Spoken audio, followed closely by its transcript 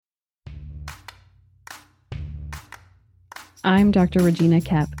I'm Dr. Regina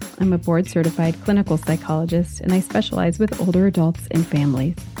Kepp. I'm a board-certified clinical psychologist, and I specialize with older adults and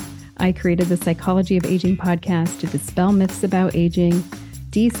families. I created the Psychology of Aging podcast to dispel myths about aging,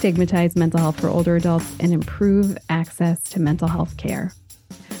 destigmatize mental health for older adults, and improve access to mental health care.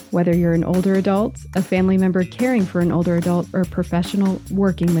 Whether you're an older adult, a family member caring for an older adult, or a professional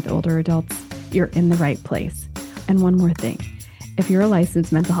working with older adults, you're in the right place. And one more thing. If you're a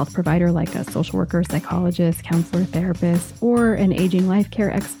licensed mental health provider like a social worker, psychologist, counselor, therapist, or an aging life care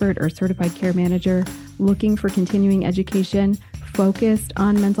expert or certified care manager looking for continuing education focused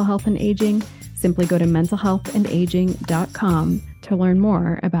on mental health and aging, simply go to mentalhealthandaging.com to learn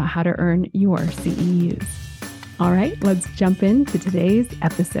more about how to earn your CEUs. All right, let's jump into today's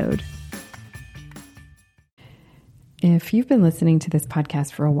episode. If you've been listening to this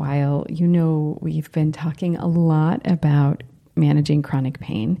podcast for a while, you know we've been talking a lot about managing chronic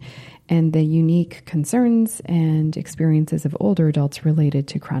pain and the unique concerns and experiences of older adults related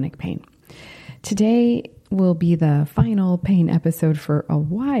to chronic pain. Today will be the final pain episode for a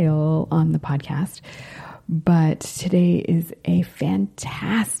while on the podcast, but today is a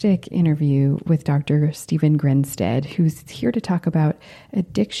fantastic interview with Dr. Stephen Grinstead, who's here to talk about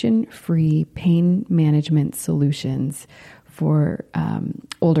addiction-free pain management solutions for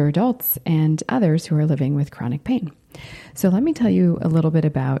older adults and others who are living with chronic pain. So let me tell you a little bit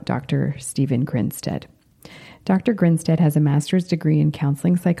about Dr. Stephen Grinstead. Dr. Grinstead has a master's degree in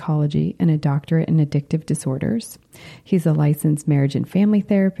counseling psychology and a doctorate in addictive disorders. He's a licensed marriage and family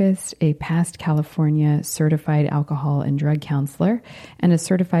therapist, a past California certified alcohol and drug counselor, and a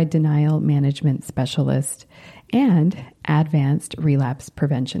certified denial management specialist and advanced relapse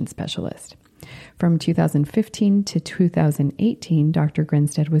prevention specialist. From 2015 to 2018, Dr.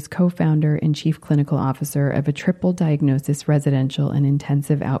 Grinstead was co-founder and chief clinical officer of a triple diagnosis residential and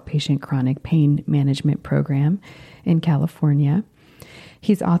intensive outpatient chronic pain management program in California.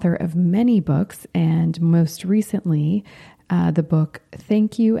 He's author of many books, and most recently, the book,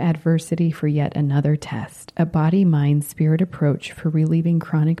 Thank You, Adversity for Yet Another Test, a body, mind, spirit approach for relieving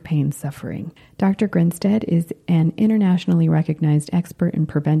chronic pain suffering. Dr. Grinstead is an internationally recognized expert in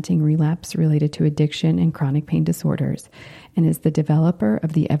preventing relapse related to addiction and chronic pain disorders, and is the developer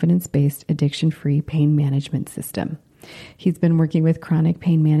of the evidence-based addiction-free pain management system. He's been working with chronic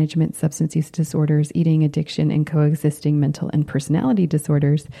pain management, substance use disorders, eating addiction, and coexisting mental and personality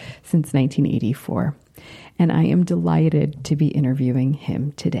disorders since 1984. And I am delighted to be interviewing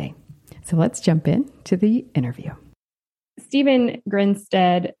him today. So let's jump in to the interview. Stephen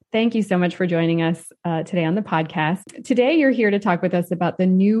Grinstead, thank you so much for joining us today on the podcast. Today, you're here to talk with us about the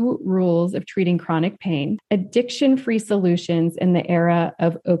new rules of treating chronic pain, addiction-free solutions in the era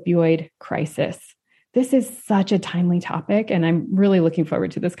of opioid crisis. This is such a timely topic, and I'm really looking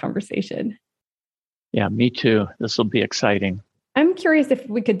forward to this conversation. Yeah, me too. This will be exciting. I'm curious if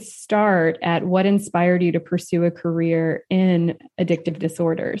we could start at what inspired you to pursue a career in addictive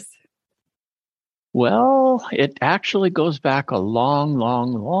disorders. Well, it actually goes back a long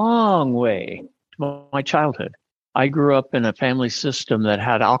way to my childhood. I grew up in a family system that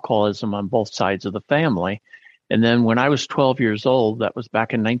had alcoholism on both sides of the family. And then when I was 12 years old, that was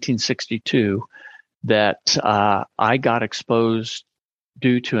back in 1962, that I got exposed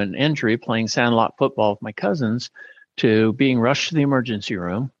due to an injury playing sandlot football with my cousins to being rushed to the emergency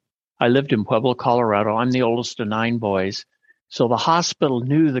room. I lived in Pueblo, Colorado. I'm the oldest of 9 boys. So the hospital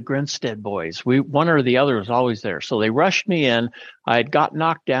knew the Grinstead boys. One or the other was always there. So they rushed me in. I had got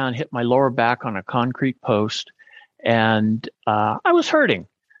knocked down, hit my lower back on a concrete post, and I was hurting.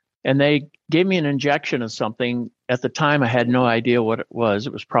 And they gave me an injection of something. At the time, I had no idea what it was.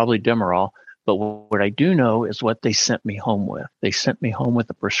 It was probably Demerol. But what I do know is what they sent me home with. They sent me home with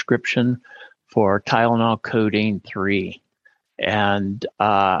a prescription for Tylenol Codeine 3. And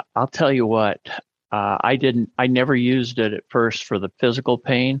I'll tell you what, I never used it at first for the physical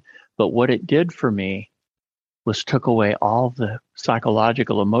pain, but what it did for me was took away all the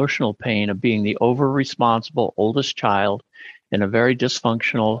psychological, emotional pain of being the over-responsible oldest child in a very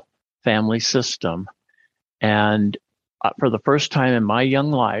dysfunctional family system. And for the first time in my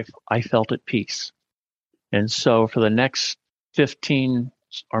young life, I felt at peace. And so for the next 15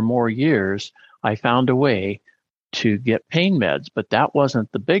 or more years, I found a way to get pain meds, but that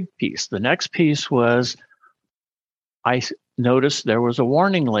wasn't the big piece. The next piece was I noticed there was a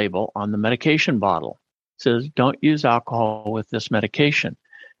warning label on the medication bottle. It says, don't use alcohol with this medication.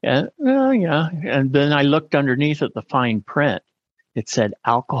 And and then I looked underneath at the fine print. It said,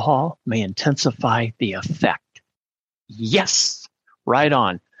 alcohol may intensify the effect. Yes, right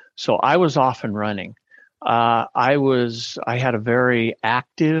on. So I was off and running. I had a very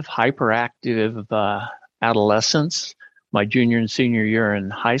active, hyperactive adolescence My junior and senior year in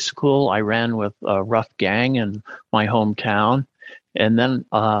high school, I ran with a rough gang in my hometown. And then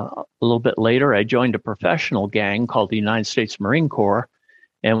a little bit later, I joined a professional gang called the United States Marine Corps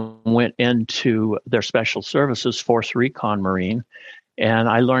and went into their special services, Force Recon Marine. And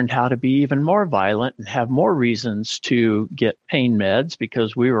I learned how to be even more violent and have more reasons to get pain meds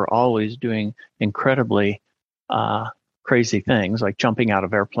because we were always doing incredibly crazy things like jumping out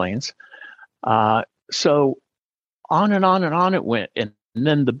of airplanes. So on and on and on it went. And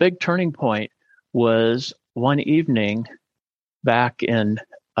then the big turning point was one evening back in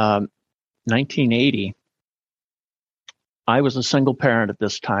 1980. I was a single parent at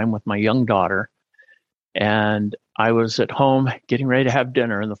this time with my young daughter, and I was at home getting ready to have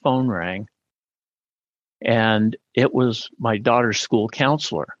dinner, and the phone rang, and it was my daughter's school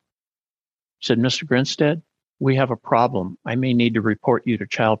counselor. She said, "Mr. Grinstead, we have a problem. I may need to report you to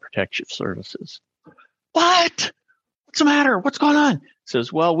Child Protective Services." What? What's the matter? What's going on?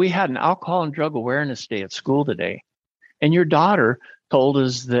 Says, "Well, we had an alcohol and drug awareness day at school today. And your daughter told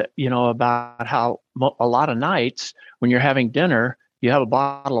us that, about how a lot of nights when you're having dinner, you have a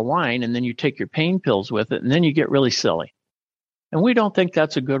bottle of wine and then you take your pain pills with it and then you get really silly. And we don't think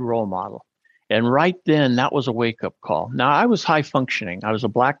that's a good role model." And right then, that was a wake-up call. Now, I was high functioning. I was a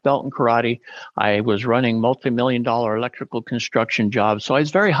black belt in karate. I was running multi-million-dollar electrical construction jobs. So I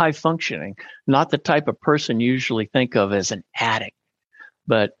was very high functioning, not the type of person you usually think of as an addict,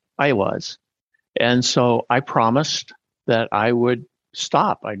 but I was. And so I promised that I would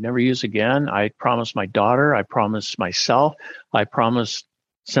stop. I'd never use again. I promised my daughter. I promised myself. I promised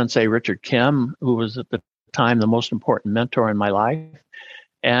Sensei Richard Kim, who was at the time the most important mentor in my life.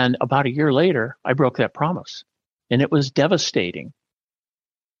 And about a year later, I broke that promise. And it was devastating.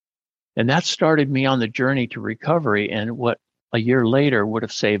 And that started me on the journey to recovery and what a year later would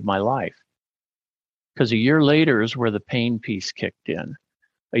have saved my life. Because a year later is where the pain piece kicked in.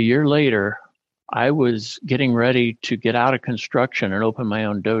 A year later, I was getting ready to get out of construction and open my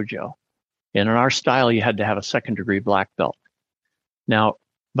own dojo. And in our style, you had to have a second-degree black belt. Now,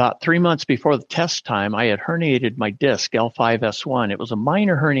 about 3 months before the test time, I had herniated my disc, L5-S1. It was a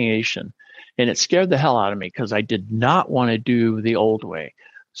minor herniation, and it scared the hell out of me because I did not want to do the old way.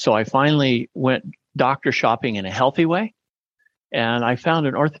 So I finally went doctor shopping in a healthy way, and I found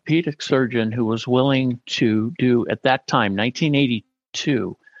an orthopedic surgeon who was willing to do, at that time,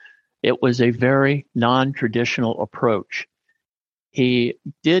 1982, it was a very non-traditional approach. He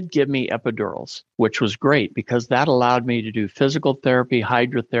did give me epidurals, which was great because that allowed me to do physical therapy,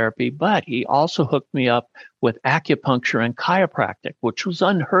 hydrotherapy, but he also hooked me up with acupuncture and chiropractic, which was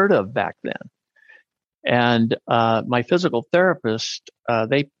unheard of back then. And my physical therapist,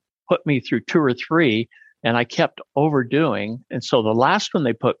 they put me through 2 or 3, and I kept overdoing. And so the last one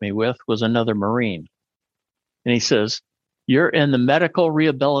they put me with was another Marine. And he says, "You're in the medical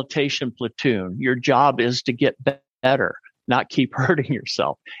rehabilitation platoon. Your job is to get better, not keep hurting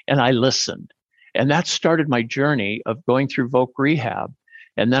yourself." And I listened. And that started my journey of going through Voc Rehab.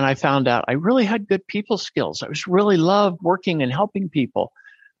 And then I found out I really had good people skills. I was really loved working and helping people.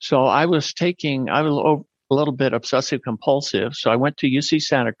 So I was a little bit obsessive compulsive. So I went to UC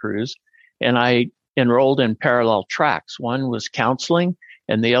Santa Cruz and I enrolled in parallel tracks. One was counseling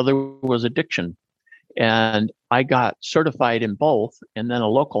and the other was addiction. And I got certified in both. And then a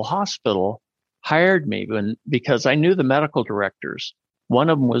local hospital hired me because I knew the medical directors. One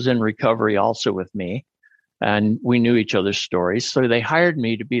of them was in recovery also with me, and we knew each other's stories. So they hired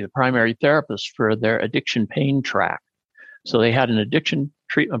me to be the primary therapist for their addiction pain track. So they had an addiction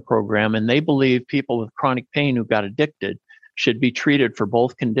treatment program, and they believed people with chronic pain who got addicted should be treated for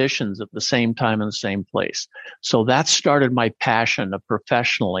both conditions at the same time in the same place. So that started my passion of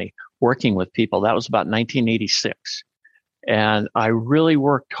professionally working with people. That was about 1986. And I really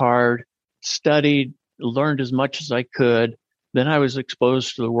worked hard, studied, learned as much as I could. Then I was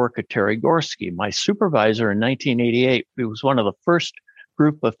exposed to the work of Terry Gorski, my supervisor in 1988. He was one of the first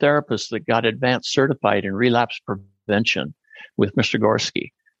group of therapists that got advanced certified in relapse prevention with Mr.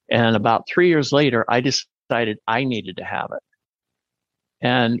 Gorski. And about 3 years later, I decided I needed to have it.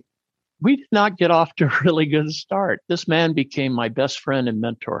 And we did not get off to a really good start. This man became my best friend and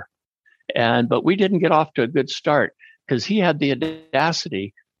mentor. But we didn't get off to a good start because he had the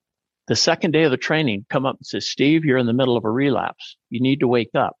audacity the second day of the training come up and say, "Steve, you're in the middle of a relapse. You need to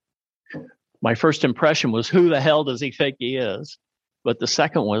wake up." My first impression was, who the hell does he think he is? But the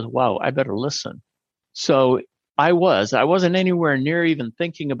second was, wow, I better listen. So I wasn't anywhere near even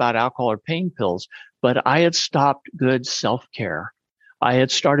thinking about alcohol or pain pills, but I had stopped good self-care. I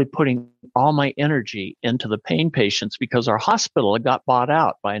had started putting all my energy into the pain patients because our hospital had got bought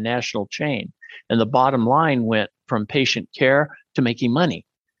out by a national chain. And the bottom line went from patient care to making money.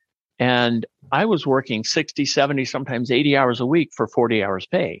 And I was working 60, 70, sometimes 80 hours a week for 40 hours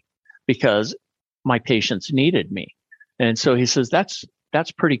pay because my patients needed me. And so he says, that's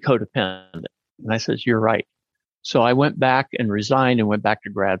pretty codependent. And I says, you're right. So I went back and resigned and went back to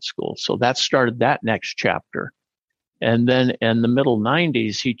grad school. So that started that next chapter. And then in the middle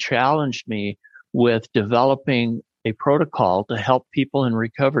 90s, he challenged me with developing a protocol to help people in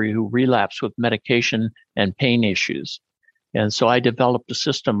recovery who relapse with medication and pain issues. And so I developed a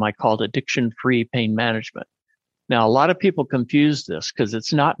system I called addiction-free pain management. Now, a lot of people confuse this because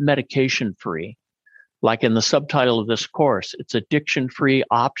it's not medication-free. Like in the subtitle of this course, it's addiction-free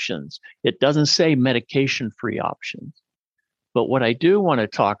options. It doesn't say medication-free options. But what I do want to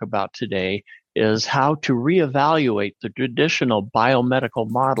talk about today is how to reevaluate the traditional biomedical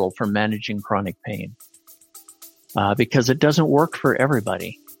model for managing chronic pain, because it doesn't work for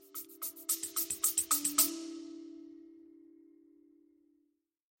everybody.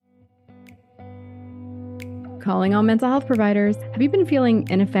 Calling all mental health providers. Have you been feeling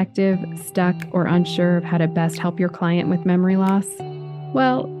ineffective, stuck, or unsure of how to best help your client with memory loss?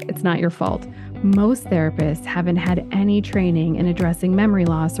 Well, it's not your fault. Most therapists haven't had any training in addressing memory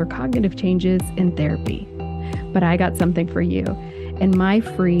loss or cognitive changes in therapy. But I got something for you. In my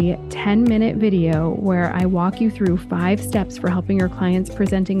free 10-minute video where I walk you through 5 steps for helping your clients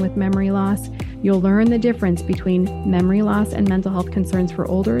presenting with memory loss, you'll learn the difference between memory loss and mental health concerns for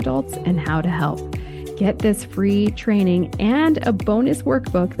older adults and how to help. Get this free training and a bonus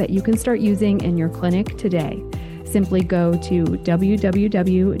workbook that you can start using in your clinic today. Simply go to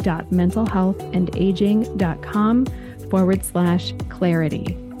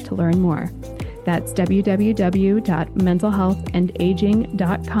www.mentalhealthandaging.com/clarity to learn more. That's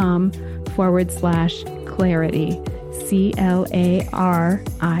www.mentalhealthandaging.com/clarity. CLARITY.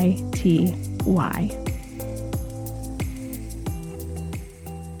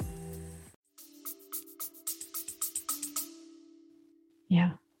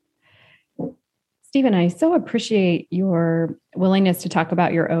 Yeah. Stephen, I so appreciate your willingness to talk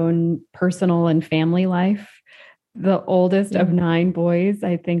about your own personal and family life. The oldest of 9 boys,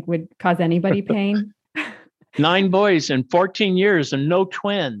 I think, would cause anybody pain. 9 boys in 14 years and no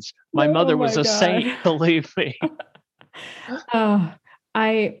twins. My mother was a saint, believe me.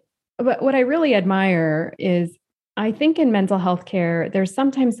 But what I really admire is, I think in mental health care, there's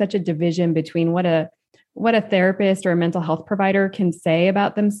sometimes such a division between what a therapist or a mental health provider can say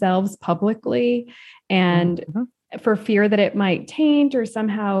about themselves publicly, and for fear that it might taint or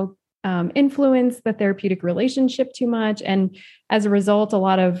somehow influence the therapeutic relationship too much. And as a result, a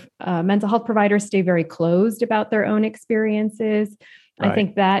lot of mental health providers stay very closed about their own experiences. Right. I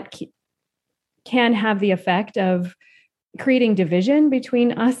think that can have the effect of creating division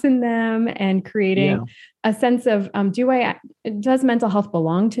between us and them, and creating a sense of, does mental health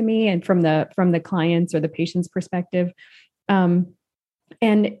belong to me? And from the client's or the patient's perspective. And,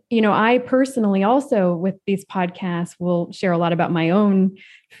 I personally also with these podcasts will share a lot about my own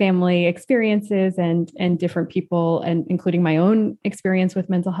family experiences and different people, and including my own experience with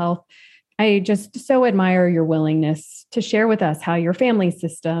mental health. I just so admire your willingness to share with us how your family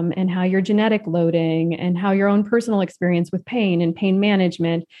system and how your genetic loading and how your own personal experience with pain and pain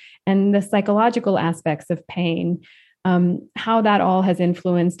management and the psychological aspects of pain, how that all has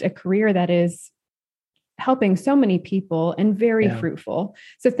influenced a career that is helping so many people and very fruitful.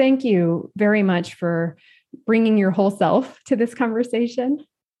 So thank you very much for bringing your whole self to this conversation.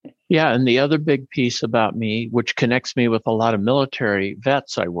 Yeah. And the other big piece about me, which connects me with a lot of military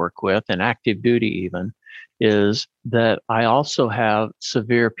vets I work with and active duty even, is that I also have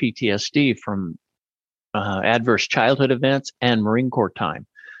severe PTSD from adverse childhood events and Marine Corps time.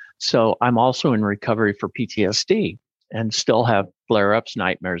 So I'm also in recovery for PTSD and still have flare-ups,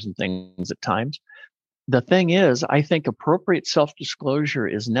 nightmares, and things at times. The thing is, I think appropriate self-disclosure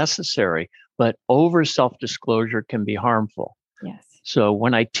is necessary, but over self-disclosure can be harmful. Yes. So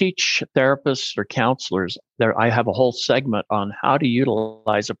when I teach therapists or counselors, I have a whole segment on how to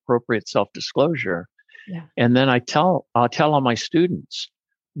utilize appropriate self-disclosure. Yeah. And then I'll tell all my students,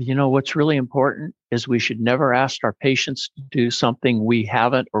 what's really important is we should never ask our patients to do something we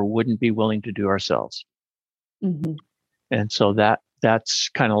haven't or wouldn't be willing to do ourselves. Mm-hmm. And so that's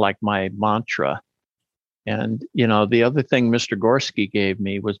kind of like my mantra. And, the other thing Mr. Gorski gave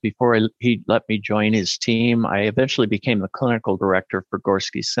me was before he let me join his team, I eventually became the clinical director for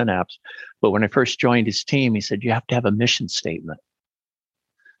Gorski Synapse. But when I first joined his team, he said, you have to have a mission statement.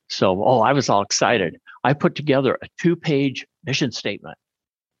 So, I was all excited. I put together a 2-page mission statement.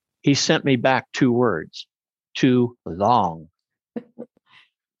 He sent me back 2 words, too long.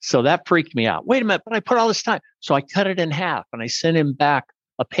 So that freaked me out. Wait a minute, but I put all this time. So I cut it in half and I sent him back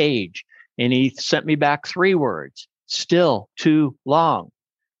a page and he sent me back 3 words. Still too long.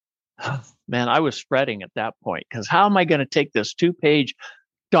 Man, I was fretting at that point because how am I going to take this 2-page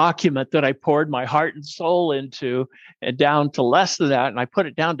document that I poured my heart and soul into and down to less than that? And I put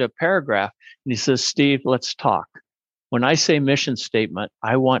it down to a paragraph. And he says, Steve, let's talk. When I say mission statement,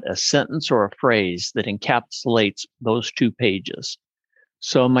 I want a sentence or a phrase that encapsulates those 2 pages.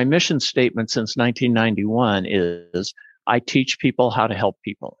 So my mission statement since 1991 is I teach people how to help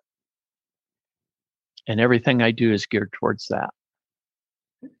people. And everything I do is geared towards that.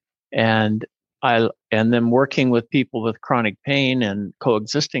 And then working with people with chronic pain and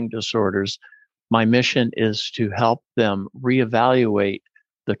coexisting disorders, my mission is to help them reevaluate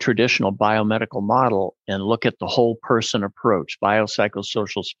the traditional biomedical model and look at the whole person approach,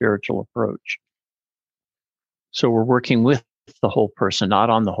 biopsychosocial spiritual approach. So we're working with the whole person, not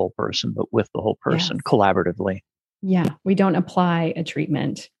on the whole person, but with the whole person collaboratively. Yeah. We don't apply a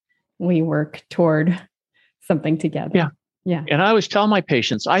treatment. We work toward something together. Yeah. Yeah. And I always tell my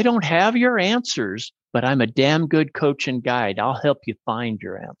patients, I don't have your answers, but I'm a damn good coach and guide. I'll help you find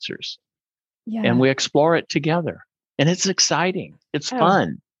your answers. Yeah. And we explore it together. And it's exciting. It's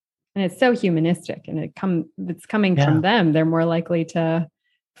fun. And it's so humanistic. And it's coming from them. They're more likely to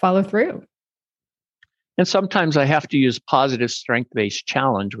follow through. And sometimes I have to use positive strength-based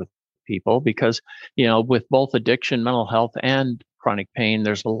challenge with people because, with both addiction, mental health, and chronic pain,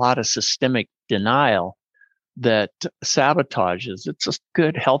 there's a lot of systemic denial that sabotages. It's a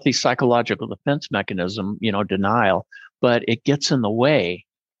good, healthy psychological defense mechanism, denial, but it gets in the way.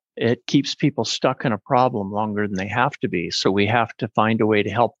 It keeps people stuck in a problem longer than they have to be. So we have to find a way to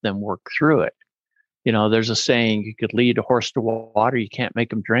help them work through it. There's a saying, you could lead a horse to water, you can't make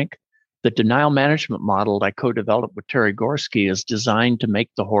them drink. The denial management model that I co-developed with Terry Gorski is designed to make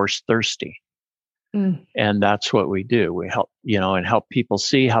the horse thirsty. And that's what we do. We help, and help people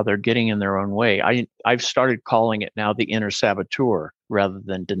see how they're getting in their own way. I've started calling it now the inner saboteur rather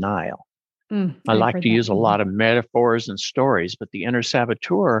than denial. I like to use a lot of metaphors and stories, but the inner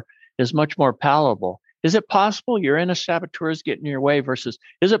saboteur is much more palatable. Is it possible your inner saboteur is getting in your way versus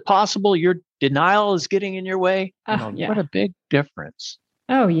is it possible your denial is getting in your way? What a big difference.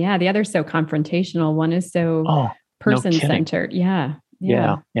 Oh, yeah. The other's so confrontational. One is so person-centered. Yeah.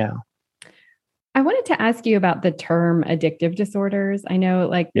 I wanted to ask you about the term addictive disorders. I know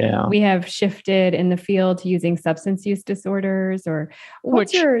we have shifted in the field to using substance use disorders, or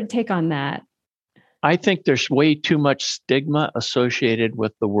what's your take on that? I think there's way too much stigma associated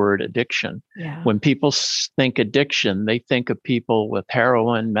with the word addiction. Yeah. When people think addiction, they think of people with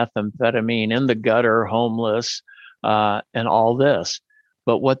heroin, methamphetamine, in the gutter, homeless, and all this.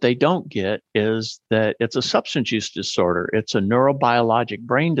 But what they don't get is that it's a substance use disorder. It's a neurobiologic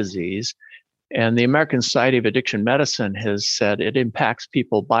brain disease. And the American Society of Addiction Medicine has said it impacts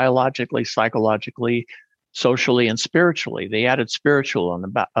people biologically, psychologically, socially, and spiritually. They added spiritual,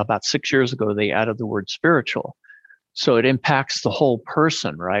 and about 6 years ago, they added the word spiritual. So it impacts the whole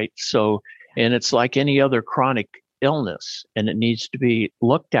person, right? So, and it's like any other chronic illness, and it needs to be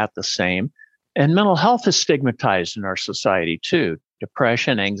looked at the same. And mental health is stigmatized in our society too.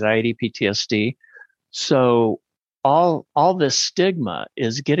 Depression, anxiety, PTSD. So all this stigma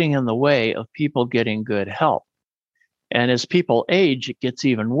is getting in the way of people getting good help. And as people age, it gets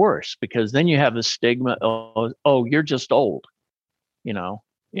even worse because then you have the stigma of, oh, you're just old,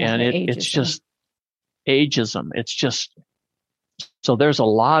 and it's just ageism. It's just, so there's a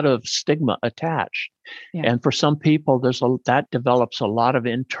lot of stigma attached. Yeah. And for some people, that develops a lot of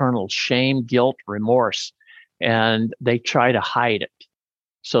internal shame, guilt, remorse, and they try to hide it.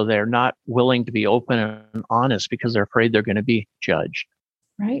 So they're not willing to be open and honest because they're afraid they're going to be judged.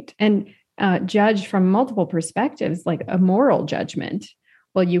 Right. And judged from multiple perspectives, like a moral judgment.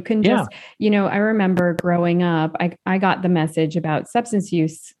 Well, you can just, I remember growing up, I got the message about substance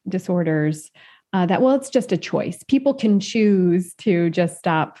use disorders that, well, it's just a choice. People can choose to just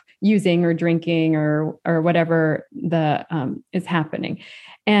stop using or drinking or whatever is happening.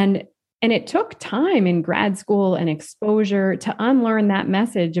 And it took time in grad school and exposure to unlearn that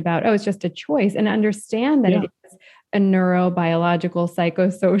message about, it's just a choice, and understand that it is a neurobiological,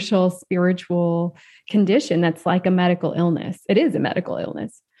 psychosocial, spiritual condition that's like a medical illness. It is a medical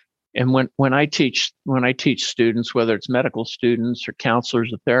illness. And when I teach students, whether it's medical students or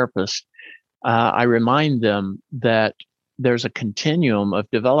counselors or therapists, I remind them that there's a continuum of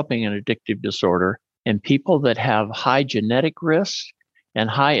developing an addictive disorder, and people that have high genetic risk and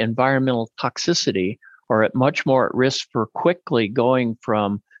high environmental toxicity are much more at risk for quickly going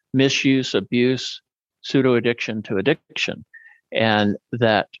from misuse, abuse, pseudo-addiction to addiction. and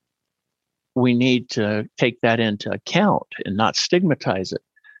that we need to take that into account and not stigmatize it.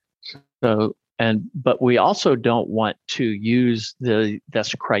 So, but we also don't want to use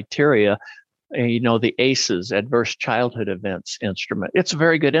this criteria, the ACEs, Adverse Childhood Events instrument. It's a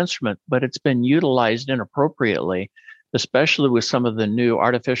very good instrument, but it's been utilized inappropriately, especially with some of the new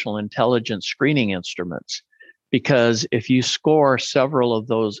artificial intelligence screening instruments. Because if you score several of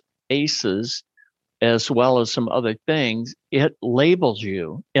those ACEs, as well as some other things, it labels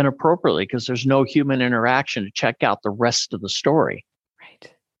you inappropriately because there's no human interaction to check out the rest of the story.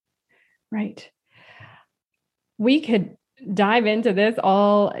 Right. We could dive into this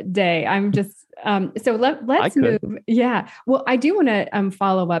all day. I'm just, so let's move. Yeah. Well, I do want to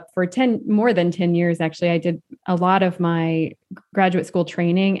follow up for more than 10 years. Actually, I did a lot of my graduate school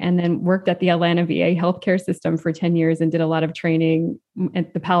training and then worked at the Atlanta VA healthcare system for 10 years and did a lot of training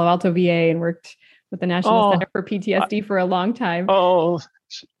at the Palo Alto VA and worked with the National Center for PTSD for a long time. Oh,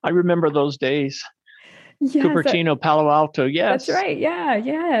 I remember those days. Yes, Cupertino, Palo Alto. Yes. That's right.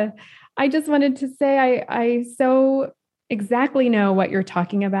 Yeah. I just wanted to say I so exactly know what you're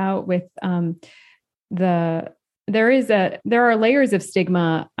talking about with there are layers of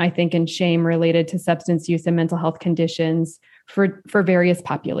stigma, I think, and shame related to substance use and mental health conditions for various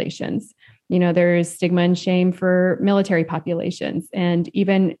populations. There's stigma and shame for military populations and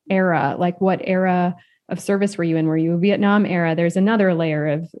even era, like what era of service were you in? Were you a Vietnam era? There's another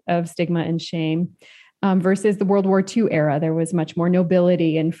layer of stigma and shame versus the World War II era. There was much more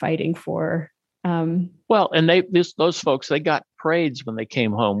nobility in fighting for. And those folks, they got parades when they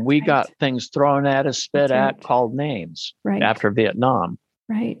came home. We got things thrown at us, spit at, called names after Vietnam.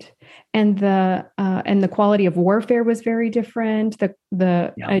 Right. And the quality of warfare was very different.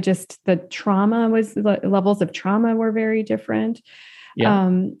 The trauma the levels of trauma were very different. Yeah.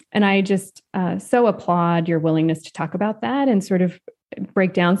 And I just so applaud your willingness to talk about that and sort of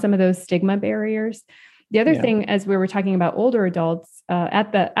break down some of those stigma barriers. The other thing, as we were talking about older adults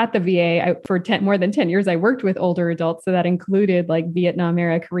at the VA, for more than 10 years, I worked with older adults. So that included like Vietnam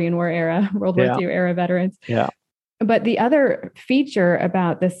era, Korean War era, World War II era veterans. Yeah. But the other feature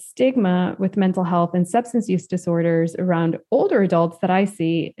about the stigma with mental health and substance use disorders around older adults that I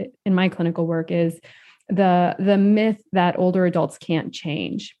see in my clinical work is the myth that older adults can't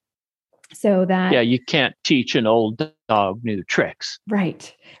change. So that you can't teach an old dog new tricks.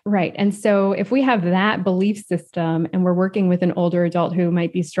 Right. And so if we have that belief system and we're working with an older adult who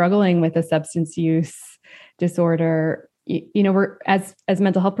might be struggling with a substance use disorder, we're as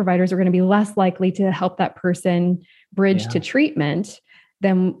mental health providers, we're going to be less likely to help that person bridge to treatment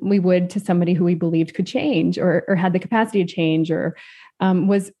than we would to somebody who we believed could change or had the capacity to change or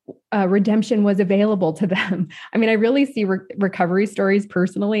redemption was available to them. I mean, I really see recovery stories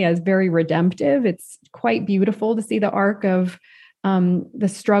personally as very redemptive. It's quite beautiful to see the arc of the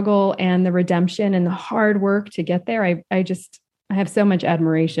struggle and the redemption and the hard work to get there. I have so much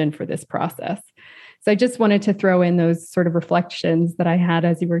admiration for this process. So I just wanted to throw in those sort of reflections that I had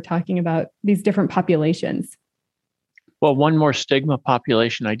as you were talking about these different populations. Well, one more stigma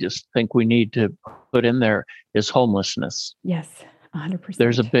population I just think we need to put in there is homelessness. Yes, 100%.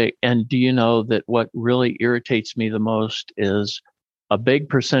 There's and do you know that what really irritates me the most is a big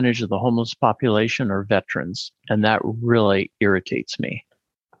percentage of the homeless population are veterans, and that really irritates me.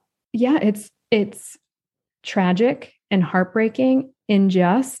 Yeah, it's tragic and heartbreaking,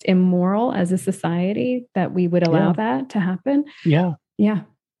 unjust, immoral as a society that we would allow that to happen. Yeah,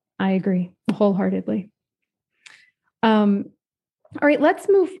 I agree wholeheartedly. All right, let's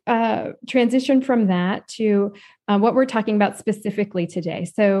transition from that to what we're talking about specifically today.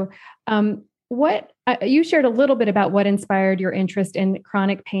 So what you shared a little bit about what inspired your interest in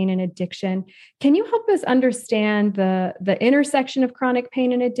chronic pain and addiction. Can you help us understand the intersection of chronic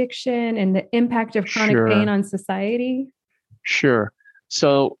pain and addiction and the impact of chronic pain on society? Sure.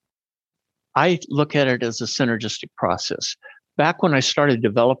 So I look at it as a synergistic process. Back when I started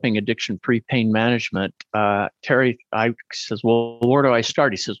developing addiction-free pain management, Terry says, well, where do I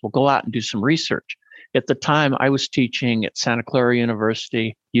start? He says, well, go out and do some research. At the time, I was teaching at Santa Clara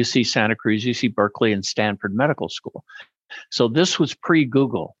University, UC Santa Cruz, UC Berkeley, and Stanford Medical School. So this was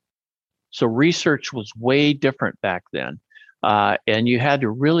pre-Google. So research was way different back then. And you had to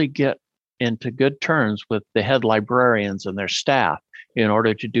really get into good terms with the head librarians and their staff in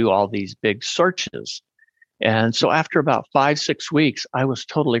order to do all these big searches. And so after about 5-6 weeks, I was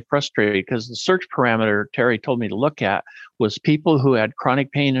totally frustrated because the search parameter Terry told me to look at was people who had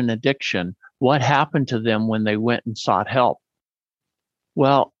chronic pain and addiction. What happened to them when they went and sought help?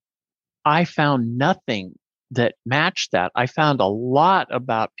 Well, I found nothing that matched that. I found a lot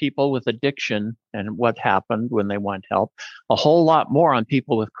about people with addiction and what happened when they want help, a whole lot more on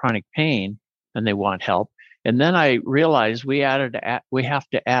people with chronic pain and they want help. And then I realized we have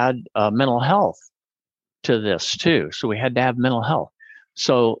to add mental health to this too. So we had to have mental health.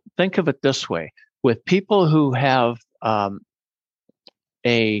 So think of it this way: with people who have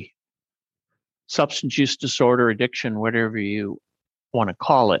a substance use disorder, addiction, whatever you want to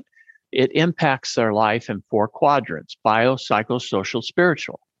call it, it impacts their life in 4 quadrants: bio, psychosocial,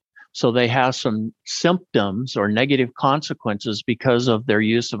 spiritual. So they have some symptoms or negative consequences because of their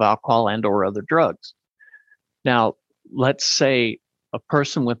use of alcohol and or other drugs. Now, let's say a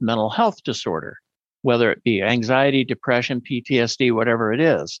person with mental health disorder, whether it be anxiety, depression, PTSD, whatever it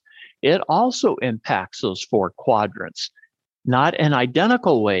is, it also impacts those 4 quadrants. Not in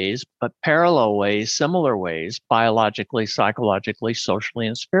identical ways, but parallel ways, similar ways, biologically, psychologically, socially,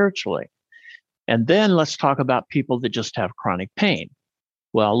 and spiritually. And then let's talk about people that just have chronic pain.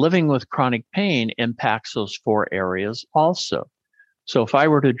 Well, living with chronic pain impacts those 4 areas also. So if I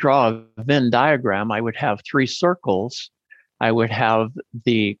were to draw a Venn diagram, I would have 3 circles. I would have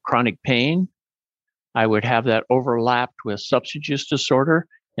the chronic pain. I would have that overlapped with substance use disorder,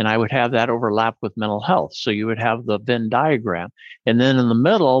 and I would have that overlap with mental health. So you would have the Venn diagram. And then in the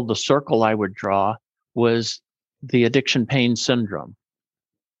middle, the circle I would draw was the addiction pain syndrome,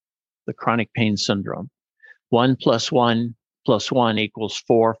 the chronic pain syndrome. 1 + 1 + 1 =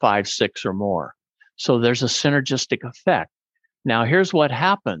 4, 5, 6 or more. So there's a synergistic effect. Now, here's what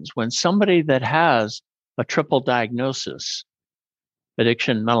happens when somebody that has a triple diagnosis,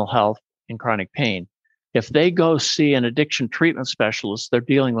 addiction, mental health, and chronic pain, if they go see an addiction treatment specialist, they're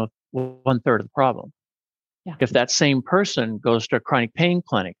dealing with 1/3 of the problem. Yeah. If that same person goes to a chronic pain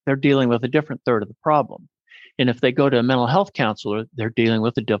clinic, they're dealing with a different third of the problem. And if they go to a mental health counselor, they're dealing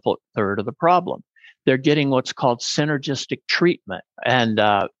with a different third of the problem. They're getting what's called synergistic treatment, and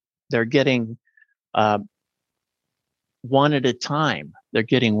they're getting one at a time. They're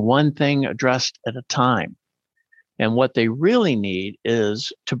getting one thing addressed at a time. And what they really need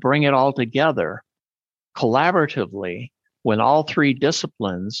is to bring it all together collaboratively when all 3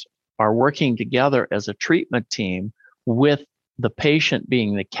 disciplines are working together as a treatment team, with the patient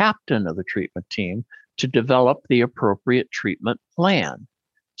being the captain of the treatment team, to develop the appropriate treatment plan.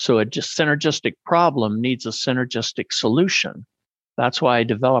 So a synergistic problem needs a synergistic solution. That's why I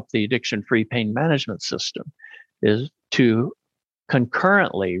developed the addiction-free pain management system, is to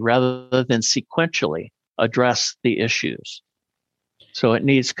concurrently rather than sequentially address the issues. So it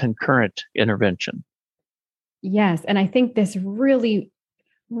needs concurrent intervention. Yes. And I think this really,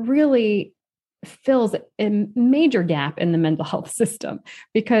 really fills a major gap in the mental health system,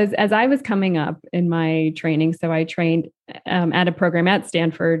 because as I was coming up in my training, so I trained at a program at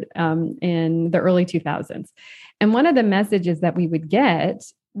Stanford in the early 2000s. And one of the messages that we would get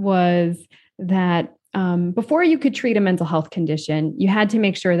was that before you could treat a mental health condition, you had to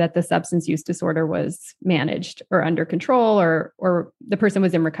make sure that the substance use disorder was managed or under control, or the person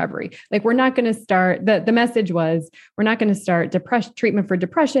was in recovery. Like, we're not going to start, the message was, we're not going to start treatment for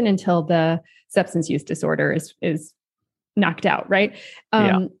depression until the substance use disorder is knocked out, right?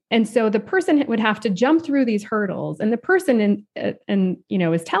 And so the person would have to jump through these hurdles, and the person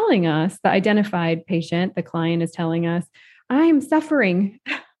is telling us, the identified patient, the client is telling us, I am suffering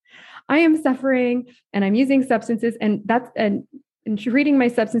and I'm using substances, and treating my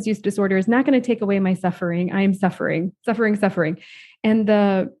substance use disorder is not going to take away my suffering. I am suffering. And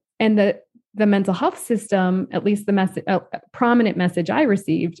the mental health system, at least the prominent message I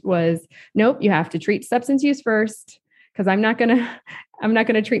received was, nope, you have to treat substance use first, because I'm not going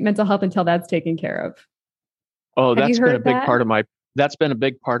to treat mental health until that's taken care of. Oh, that's been a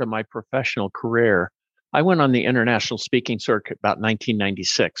big part of my professional career. I went on the international speaking circuit about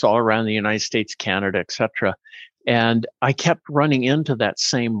 1996, all around the United States, Canada, etc. And I kept running into that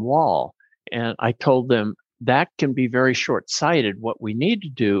same wall. And I told them that can be very short-sighted. What we need to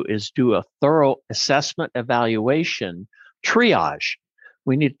do is do a thorough assessment, evaluation, triage.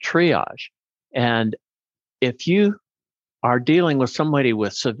 We need triage. And if you are dealing with somebody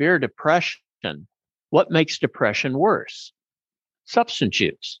with severe depression, what makes depression worse? Substance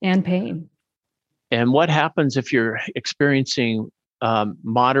use. And pain. And what happens if you're experiencing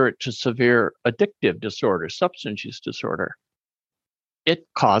moderate to severe addictive disorder, substance use disorder? It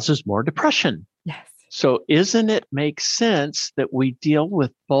causes more depression. Yes. So doesn't it make sense that we deal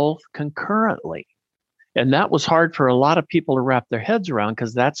with both concurrently? And that was hard for a lot of people to wrap their heads around,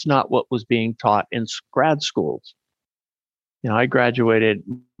 because that's not what was being taught in grad schools. I graduated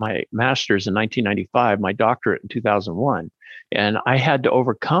my master's in 1995, my doctorate in 2001, and I had to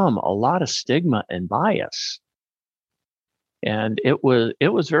overcome a lot of stigma and bias. And it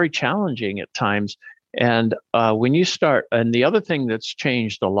was very challenging at times. And when you start, and the other thing that's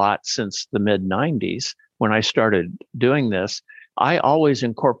changed a lot since the mid 90s, when I started doing this, I always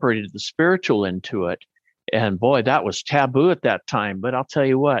incorporated the spiritual into it. And boy, that was taboo at that time. But I'll tell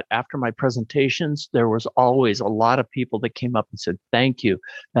you what, after my presentations, there was always a lot of people that came up and said, thank you.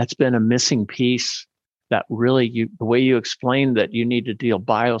 That's been a missing piece. That really, the way you explained that you need to deal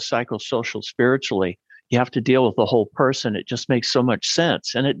biopsychosocial spiritually, you have to deal with the whole person. It just makes so much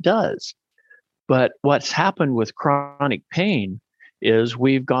sense. And it does. But what's happened with chronic pain is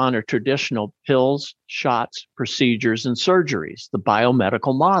we've gone to traditional pills, shots, procedures, and surgeries, the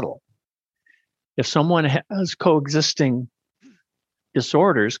biomedical model. If someone has coexisting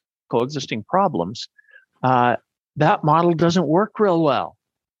disorders, coexisting problems, that model doesn't work real well.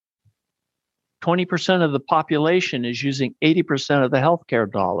 20% of the population is using 80% of the healthcare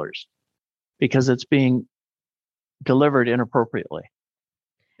dollars because it's being delivered inappropriately.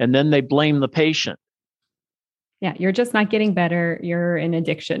 And then they blame the patient. Yeah, you're just not getting better. You're in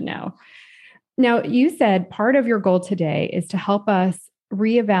addiction now. Now, you said part of your goal today is to help us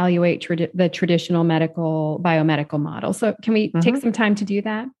reevaluate the traditional biomedical model. So can we take some time to do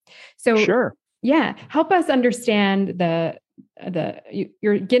that? So sure. Yeah, help us understand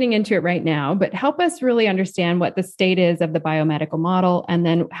you're getting into it right now, but help us really understand what the state is of the biomedical model and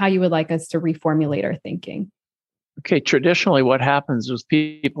then how you would like us to reformulate our thinking. Okay, traditionally what happens with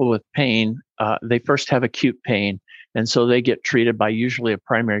people with pain, they first have acute pain, and so they get treated by usually a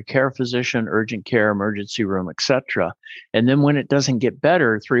primary care physician, urgent care, emergency room, etc. And then when it doesn't get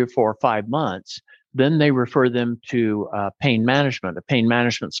better, 3 or 4 or 5 months, then they refer them to a pain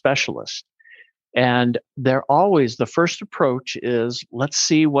management specialist. And they're always, the first approach is, let's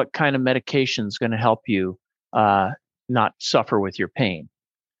see what kind of medication is going to help you not suffer with your pain.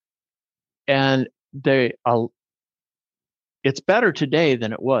 And it's better today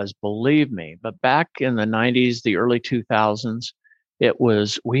than it was, believe me. But back in the 90s, the early 2000s,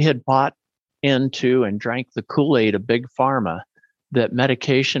 we had bought into and drank the Kool-Aid of Big Pharma that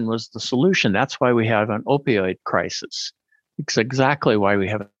medication was the solution. That's why we have an opioid crisis. It's exactly why we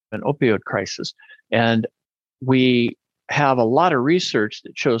have an opioid crisis. And we have a lot of research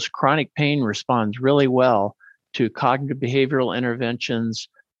that shows chronic pain responds really well to cognitive behavioral interventions,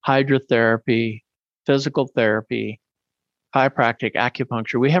 hydrotherapy, physical therapy, chiropractic,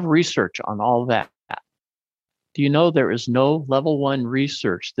 acupuncture. We have research on all that. Do you know there is no level 1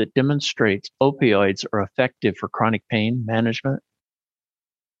 research that demonstrates opioids are effective for chronic pain management?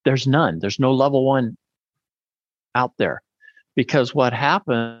 There's none. There's no level 1 out there. Because what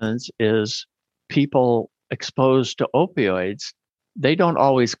happens is people exposed to opioids, they don't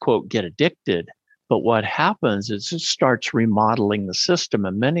always, quote, get addicted. But what happens is it starts remodeling the system,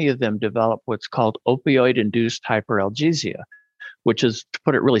 and many of them develop what's called opioid-induced hyperalgesia, which is, to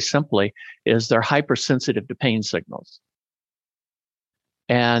put it really simply, is they're hypersensitive to pain signals.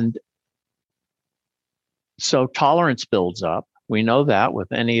 And so tolerance builds up. We know that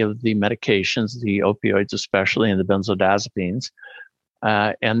with any of the medications, the opioids especially, and the benzodiazepines,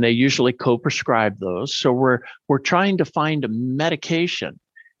 and they usually co-prescribe those. So we're trying to find a medication.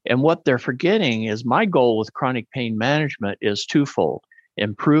 And what they're forgetting is my goal with chronic pain management is twofold: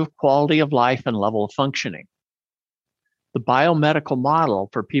 improve quality of life and level of functioning. The biomedical model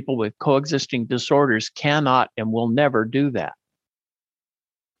for people with coexisting disorders cannot and will never do that.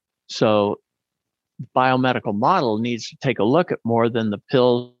 So the biomedical model needs to take a look at more than the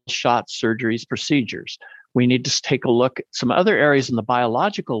pills, shots, surgeries, procedures. We need to take a look at some other areas in the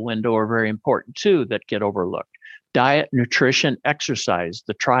biological window are very important too that get overlooked. Diet, nutrition, exercise,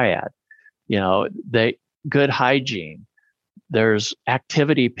 the triad, good hygiene. There's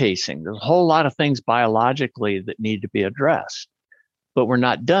activity pacing. There's a whole lot of things biologically that need to be addressed. But we're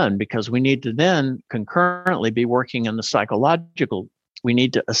not done because we need to then concurrently be working on the psychological. We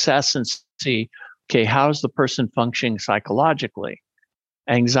need to assess and see, okay, how's the person functioning psychologically?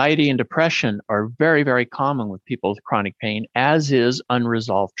 Anxiety and depression are very, very common with people with chronic pain, as is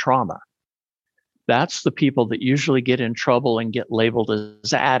unresolved trauma. That's the people that usually get in trouble and get labeled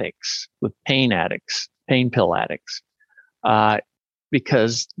as addicts, with pain pill addicts,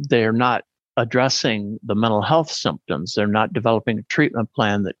 because they're not addressing the mental health symptoms. They're not developing a treatment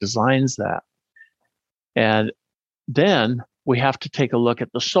plan that designs that. And then we have to take a look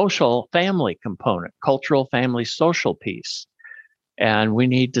at the social family component, cultural family social piece. And we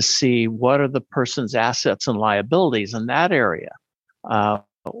need to see what are the person's assets and liabilities in that area.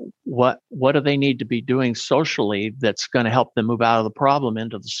 what do they need to be doing socially that's going to help them move out of the problem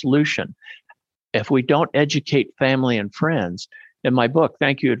into the solution. If we don't educate family and friends, in my book,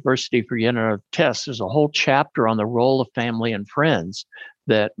 Thank You Adversity for Yet Another Test, there's a whole chapter on the role of family and friends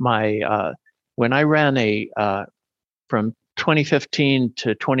that when I ran from 2015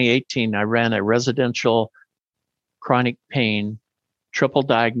 to 2018, I ran a residential chronic pain triple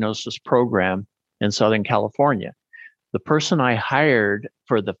diagnosis program in Southern California. The person I hired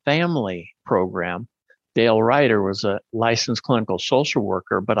for the family program, Dale Ryder, was a licensed clinical social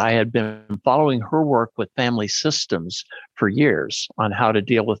worker, but I had been following her work with family systems for years on how to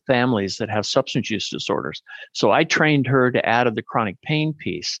deal with families that have substance use disorders. So I trained her to add the chronic pain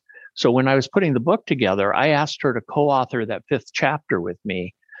piece. So when I was putting the book together, I asked her to co-author that 5th chapter with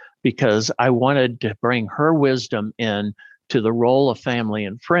me because I wanted to bring her wisdom in to the role of family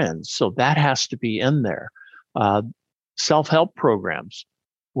and friends. So that has to be in there. Self-help programs.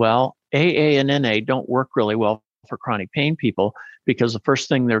 Well, AA and NA don't work really well for chronic pain people because the first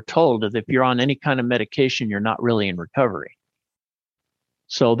thing they're told is if you're on any kind of medication, you're not really in recovery.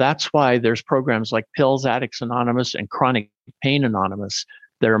 So that's why there's programs like Pills Addicts Anonymous and Chronic Pain Anonymous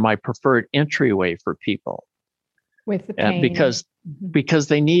that are my preferred entryway for people. With the pain. Because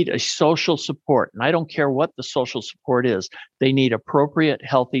they need a social support. And I don't care what the social support is. They need appropriate,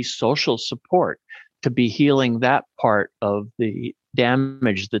 healthy social support to be healing that part of the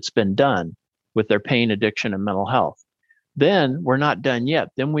damage that's been done with their pain, addiction, and mental health. Then we're not done yet.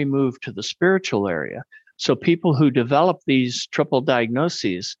 Then we move to the spiritual area. So people who develop these triple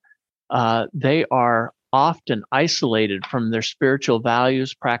diagnoses, they are often isolated from their spiritual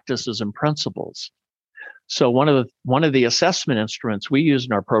values, practices, and principles. So one of the assessment instruments we use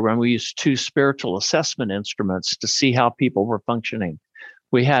in our program, we use 2 spiritual assessment instruments to see how people were functioning.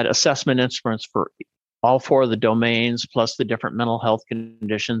 We had assessment instruments for all 4 of the domains, plus the different mental health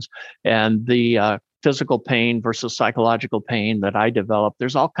conditions and the physical pain versus psychological pain that I developed.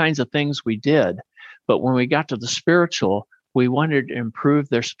 There's all kinds of things we did. But when we got to the spiritual, we wanted to improve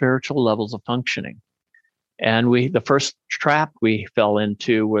their spiritual levels of functioning. And the first trap we fell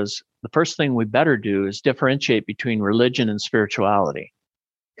into was the first thing we better do is differentiate between religion and spirituality,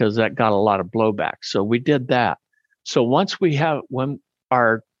 because that got a lot of blowback. So we did that. So when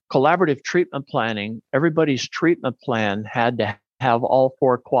our collaborative treatment planning, everybody's treatment plan had to have all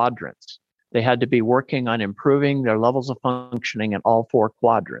 4 quadrants. They had to be working on improving their levels of functioning in all 4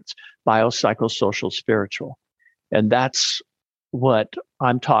 quadrants: biopsychosocial, spiritual. And that's what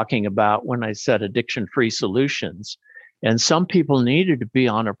I'm talking about when I said addiction-free solutions. And some people needed to be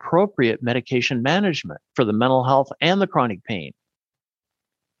on appropriate medication management for the mental health and the chronic pain.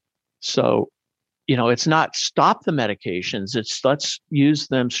 So, it's not stop the medications. It's let's use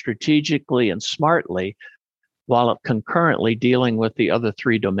them strategically and smartly while concurrently dealing with the other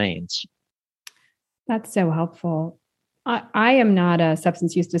 3 domains. That's so helpful. I am not a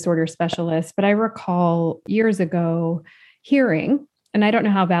substance use disorder specialist, but I recall years ago hearing, and I don't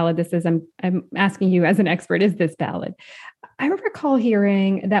know how valid this is. I'm asking you as an expert, is this valid? I recall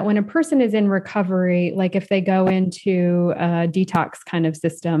hearing that when a person is in recovery, like if they go into a detox kind of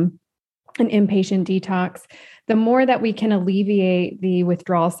system, an inpatient detox, the more that we can alleviate the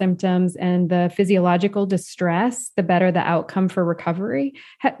withdrawal symptoms and the physiological distress, the better the outcome for recovery.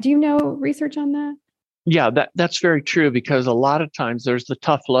 Do you know research on that? Yeah, that's very true, because a lot of times there's the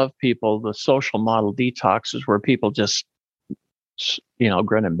tough love people, the social model detoxes where people just,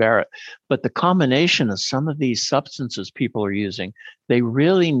 grin and bear it. But the combination of some of these substances people are using, they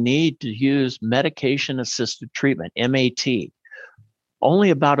really need to use medication-assisted treatment, MAT.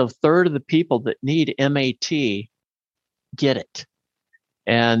 Only about 1/3 of the people that need MAT get it.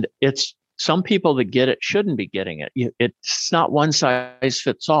 And it's some people that get it shouldn't be getting it. It's not one size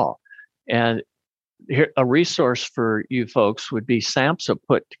fits all. And here, a resource for you folks would be SAMHSA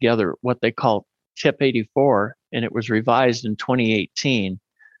put together what they call TIP 84, and it was revised in 2018.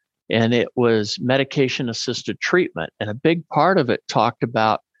 And it was medication-assisted treatment. And a big part of it talked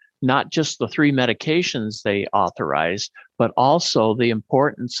about not just the 3 medications they authorized, but also the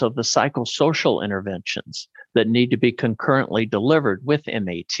importance of the psychosocial interventions that need to be concurrently delivered with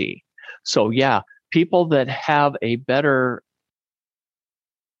MAT. So yeah, people that have a better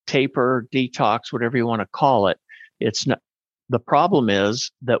taper, detox, whatever you want to call it, it's not. The problem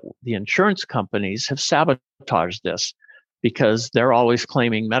is that the insurance companies have sabotaged this because they're always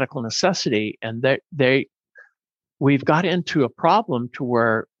claiming medical necessity, and we've got into a problem to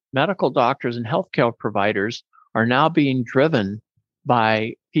where medical doctors and healthcare providers are now being driven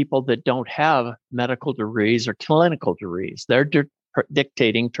by people that don't have medical degrees or clinical degrees. They're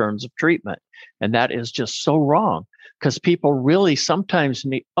dictating terms of treatment, and that is just so wrong. because people really sometimes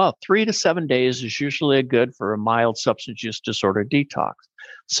need 3 to 7 days is usually good for a mild substance use disorder detox.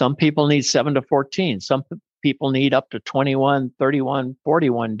 Some people need 7 to 14. Some people need up to 21, 31,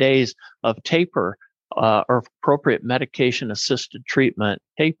 41 days of taper or appropriate medication assisted treatment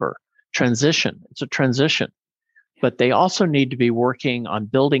taper transition. It's a transition. But they also need to be working on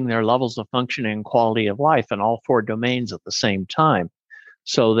building their levels of functioning and quality of life in all 4 domains at the same time,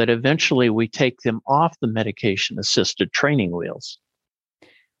 so that eventually we take them off the medication-assisted training wheels.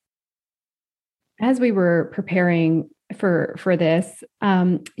 As we were preparing for this,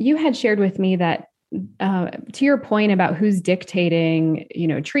 you had shared with me that to your point about who's dictating,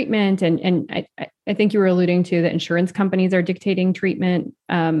 treatment, and I think you were alluding to that insurance companies are dictating treatment.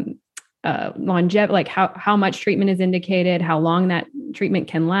 Longevity, like how much treatment is indicated, how long that treatment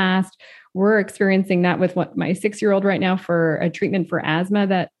can last. We're experiencing that with my 6-year-old right now for a treatment for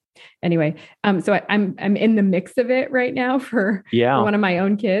asthma. So I'm in the mix of it right now for one of my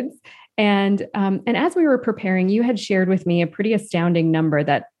own kids. And as we were preparing, you had shared with me a pretty astounding number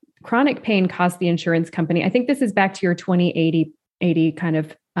that chronic pain costs the insurance company. I think this is back to your 20-80 kind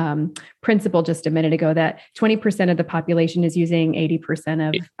of principle just a minute ago, that 20% of the population is using 80%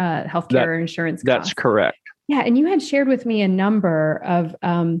 of healthcare insurance costs. That's correct. Yeah. And you had shared with me a number of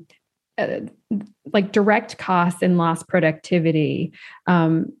like direct costs and lost productivity.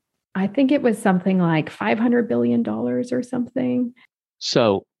 I think it was something like $500 billion or something.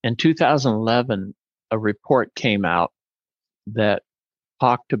 So in 2011, a report came out that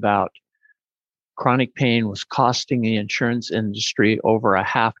talked about chronic pain was costing the insurance industry over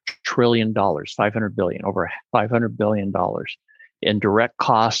 $500 billion, over $500 billion in direct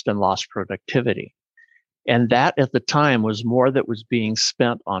cost and lost productivity. And that at the time was more that was being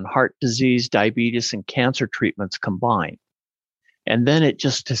spent on heart disease, diabetes, and cancer treatments combined. And then it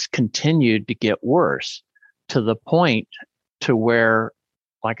just has continued to get worse to the point to where,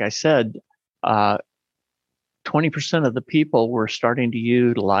 like I said, 20% of the people were starting to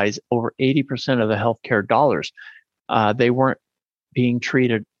utilize over 80% of the healthcare dollars. They weren't being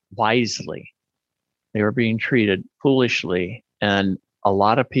treated wisely. They were being treated foolishly. And a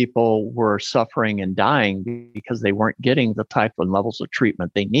lot of people were suffering and dying because they weren't getting the type and levels of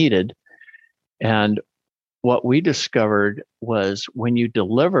treatment they needed. And what we discovered was when you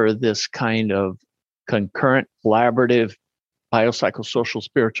deliver this kind of concurrent, collaborative, biopsychosocial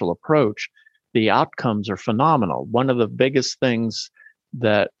spiritual approach, the outcomes are phenomenal. One of the biggest things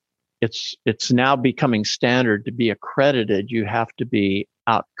that it's now becoming standard to be accredited, you have to be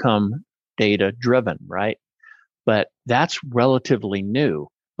outcome data driven, right? But that's relatively new.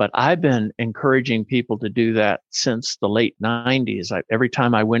 But I've been encouraging people to do that since the late 90s. Every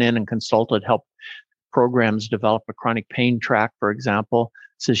time I went in and consulted, helped programs develop a chronic pain track, for example,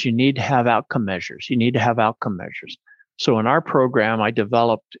 says you need to have outcome measures. You need to have outcome measures. So in our program, I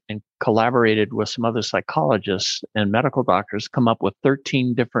developed and collaborated with some other psychologists and medical doctors, come up with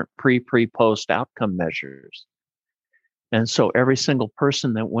 13 different pre-post outcome measures. And so every single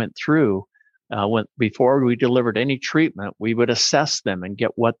person that went through, before we delivered any treatment, we would assess them and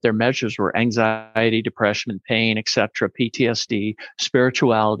get what their measures were: anxiety, depression, pain, etc., PTSD,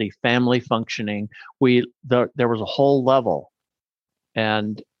 spirituality, family functioning. There was a whole level.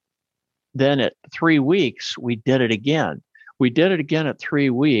 And then at 3 weeks, we did it again. We did it again at 3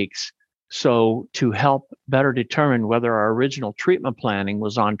 weeks. So to help better determine whether our original treatment planning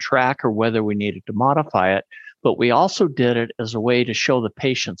was on track or whether we needed to modify it. But we also did it as a way to show the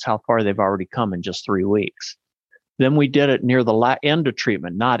patients how far they've already come in just 3 weeks. Then we did it near the end of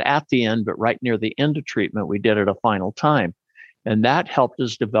treatment, not at the end, but right near the end of treatment, we did it a final time. And that helped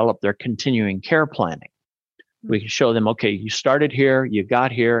us develop their continuing care planning. We can show them, okay, you started here, you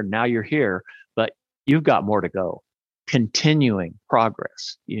got here, now you're here, but you've got more to go. Continuing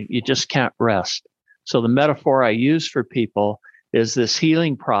progress. You just can't rest. So the metaphor I use for people is this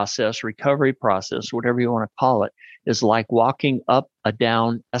healing process, recovery process, whatever you want to call it, is like walking up a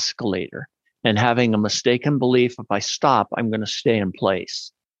down escalator and having a mistaken belief, if I stop, I'm going to stay in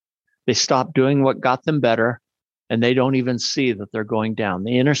place. They stop doing what got them better, and they don't even see that they're going down.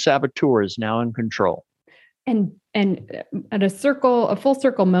 The inner saboteur is now in control. And at a full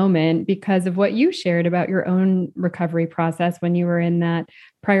circle moment, because of what you shared about your own recovery process when you were in that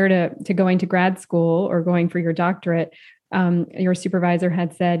prior to going to grad school or going for your doctorate, your supervisor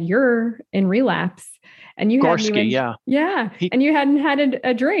had said, you're in relapse, and you hadn't even, and you hadn't had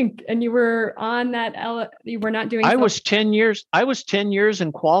a drink, and you were on that, you were not doing. I was 10 years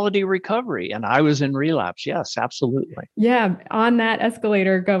in quality recovery, and I was in relapse. Yes, absolutely. Yeah. On that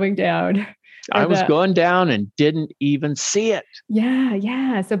escalator going down. I was going down and didn't even see it. Yeah.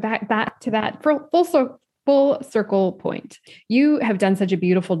 Yeah. So back to that full full circle point. You have done such a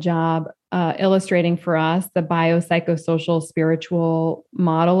beautiful job illustrating for us the biopsychosocial spiritual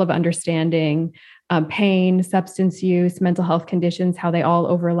model of understanding pain, substance use, mental health conditions, how they all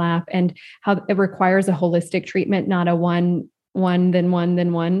overlap, and how it requires a holistic treatment, not a one, then one,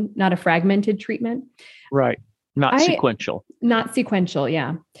 then one, not a fragmented treatment. Right. Not sequential. Not sequential,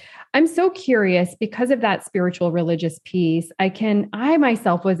 yeah. I'm so curious because of that spiritual religious piece. I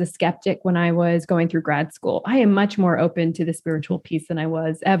myself was a skeptic when I was going through grad school. I am much more open to the spiritual piece than I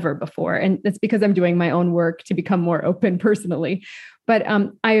was ever before. And that's because I'm doing my own work to become more open personally. But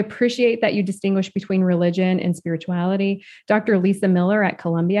I appreciate that you distinguish between religion and spirituality. Dr. Lisa Miller at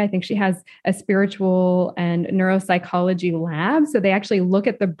Columbia, I think she has a spiritual and neuropsychology lab. So they actually look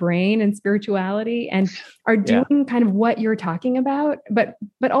at the brain and spirituality and are doing kind of what you're talking about, but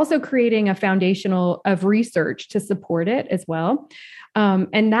also creating a foundational of research to support it as well.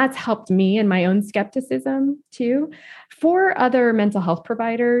 And that's helped me in my own skepticism too. For other mental health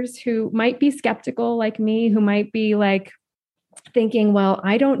providers who might be skeptical like me, who might be like, thinking, well,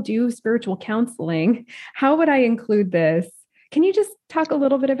 I don't do spiritual counseling. How would I include this? Can you just talk a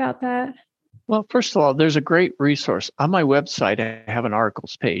little bit about that? Well, first of all, there's a great resource. On my website, I have an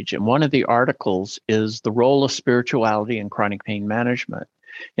articles page, and one of the articles is the role of spirituality in chronic pain management.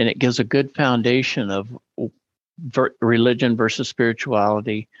 And it gives a good foundation of religion versus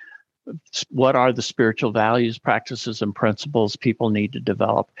spirituality. What are the spiritual values, practices, and principles people need to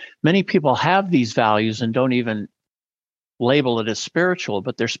develop? Many people have these values and don't even label it as spiritual,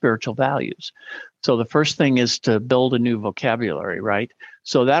 but they're spiritual values. So the first thing is to build a new vocabulary, right?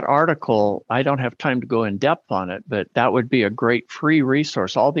 So that article, I don't have time to go in depth on it, but that would be a great free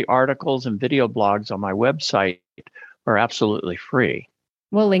resource. All the articles and video blogs on my website are absolutely free.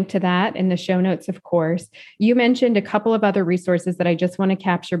 We'll link to that in the show notes, of course. You mentioned a couple of other resources that I just want to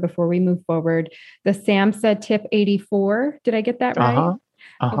capture before we move forward. The SAMHSA Tip 84. Did I get that right?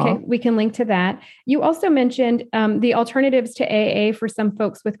 Okay, we can link to that. You also mentioned the alternatives to AA for some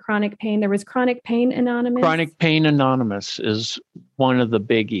folks with chronic pain. There was Chronic Pain Anonymous. Chronic Pain Anonymous is one of the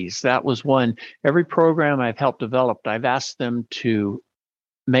biggies. That was one. Every program I've helped develop, I've asked them to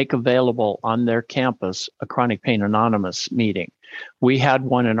make available on their campus a Chronic Pain Anonymous meeting. We had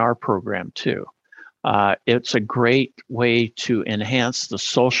one in our program too. It's a great way to enhance the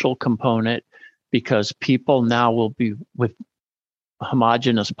social component because people now will be with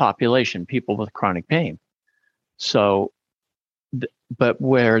homogeneous population, people with chronic pain. So, but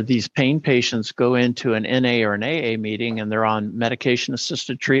where these pain patients go into an NA or an AA meeting and they're on medication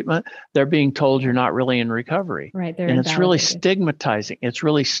assisted treatment, they're being told you're not really in recovery. Right. And it's really stigmatizing.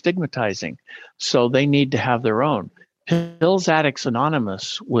 So they need to have their own. Pills Addicts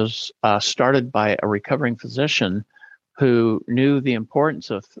Anonymous was started by a recovering physician who knew the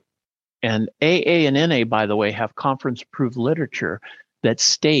importance of. And AA and NA, by the way, have conference-approved literature that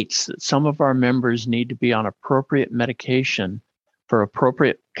states that some of our members need to be on appropriate medication for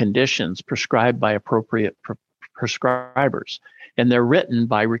appropriate conditions prescribed by appropriate prescribers. And they're written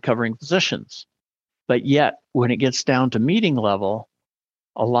by recovering physicians. But yet, when it gets down to meeting level,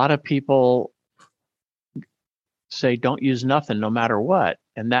 a lot of people say, don't use nothing no matter what.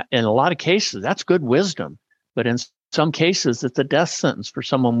 And that, in a lot of cases, that's good wisdom. But in some cases, it's a death sentence for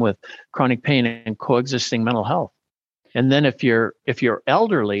someone with chronic pain and coexisting mental health. And then if you're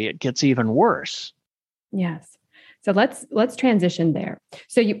elderly, it gets even worse. Yes. So let's transition there.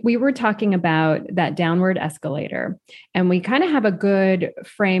 So we were talking about that downward escalator, and we kind of have a good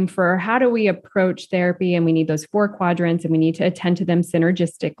frame for how do we approach therapy, and we need those 4 quadrants, and we need to attend to them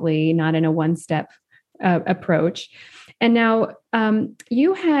synergistically, not in a one-step approach. And now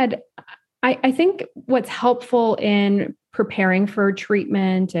you had. I think what's helpful in preparing for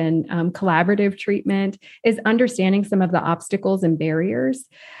treatment and collaborative treatment is understanding some of the obstacles and barriers.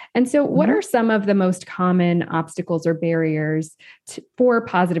 And so what are some of the most common obstacles or barriers for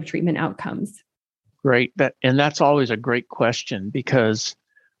positive treatment outcomes? Great. That's always a great question because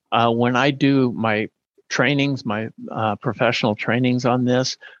when I do my trainings, my professional trainings on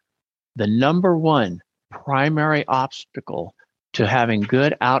this, the number one primary obstacle to having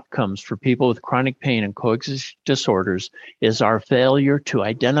good outcomes for people with chronic pain and coexisting disorders is our failure to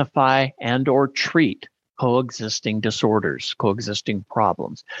identify and or treat coexisting disorders, coexisting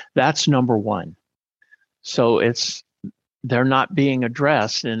problems. That's number one. So they're not being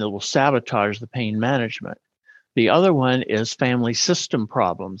addressed and it will sabotage the pain management. The other one is family system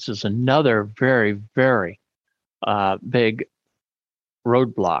problems is another very, very big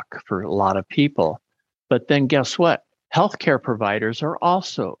roadblock for a lot of people. But then guess what? Healthcare providers are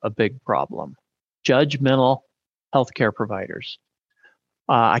also a big problem. Judgmental healthcare providers.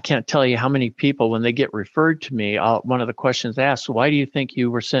 I can't tell you how many people, when they get referred to me, one of the questions asked, why do you think you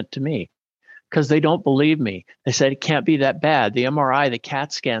were sent to me? Because they don't believe me. They said, it can't be that bad. The MRI, the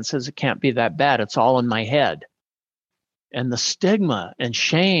CAT scan says it can't be that bad. It's all in my head. And the stigma and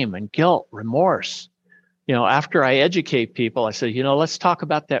shame and guilt, remorse. After I educate people, I say, let's talk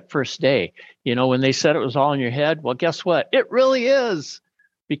about that first day. When they said it was all in your head, well, guess what? It really is,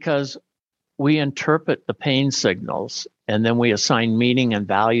 because we interpret the pain signals and then we assign meaning and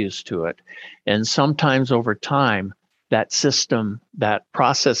values to it. And sometimes over time, that system, that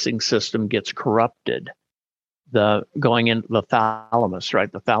processing system gets corrupted. Going into the thalamus, right?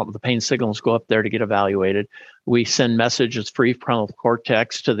 The pain signals go up there to get evaluated. We send messages free frontal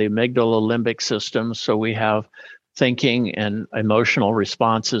cortex to the amygdala limbic system. So we have thinking and emotional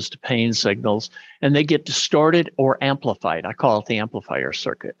responses to pain signals, and they get distorted or amplified. I call it the amplifier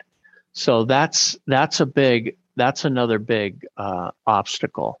circuit. So that's another big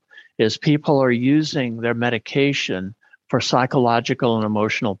obstacle, is people are using their medication for psychological and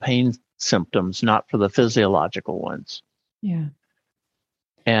emotional pain symptoms, not for the physiological ones. Yeah.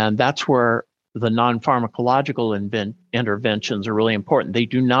 And that's where the non-pharmacological interventions are really important. They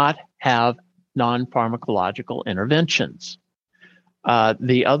do not have non-pharmacological interventions.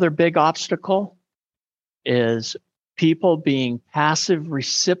 The other big obstacle is people being passive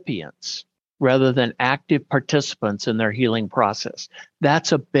recipients rather than active participants in their healing process.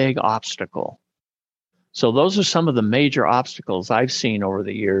 That's a big obstacle. So those are some of the major obstacles I've seen over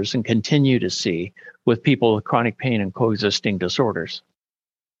the years and continue to see with people with chronic pain and coexisting disorders.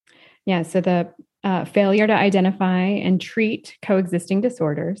 Yeah, so the failure to identify and treat coexisting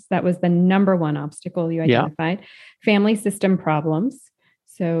disorders, that was the number one obstacle you identified. Yeah. Family system problems.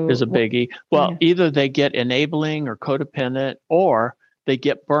 So is a biggie. Well, either they get enabling or codependent, or they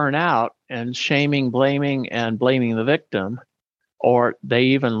get burnt out and shaming, blaming the victim, or they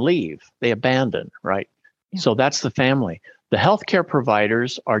even leave, they abandon, right? Yeah. So that's the family. The healthcare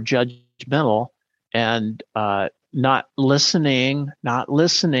providers are judgmental and not listening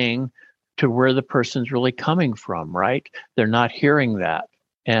to where the person's really coming from, right? They're not hearing that.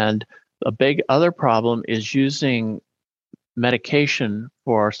 And a big other problem is using medication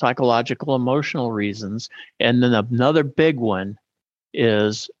for psychological, emotional reasons. And then another big one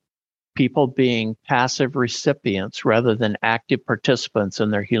is people being passive recipients rather than active participants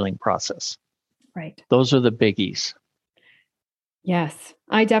in their healing process. Right. Those are the biggies. Yes,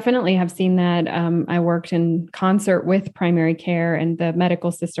 I definitely have seen that. I worked in concert with primary care and the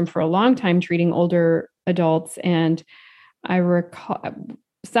medical system for a long time, treating older adults. And I recall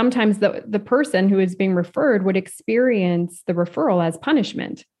sometimes the person who is being referred would experience the referral as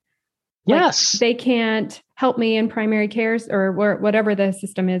punishment. Yes. Like they can't help me in primary care or whatever the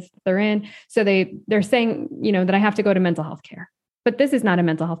system is they're in. So they're saying, that I have to go to mental health care. But this is not a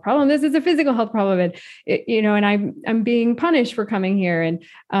mental health problem. This is a physical health problem. And I'm being punished for coming here. And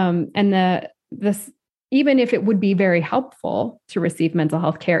this, even if it would be very helpful to receive mental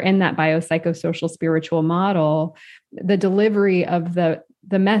health care in that biopsychosocial spiritual model, the delivery of the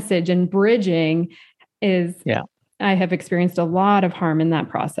message and bridging is, I have experienced a lot of harm in that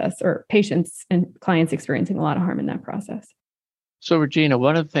process, or patients and clients experiencing a lot of harm in that process. So Regina,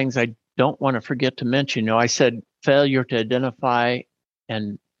 one of the things I don't want to forget to mention, I said failure to identify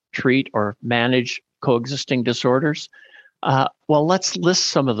and treat or manage coexisting disorders. Well, let's list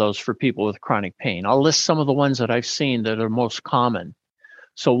some of those for people with chronic pain. I'll list some of the ones that I've seen that are most common.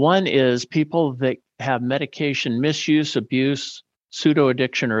 So one is people that have medication misuse, abuse,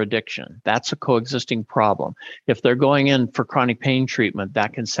 pseudo-addiction or addiction. That's a coexisting problem. If they're going in for chronic pain treatment,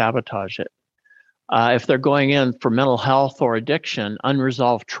 that can sabotage it. If they're going in for mental health or addiction,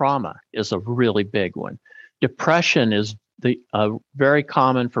 unresolved trauma is a really big one. Depression is very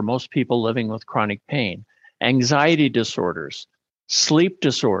common for most people living with chronic pain. Anxiety disorders, sleep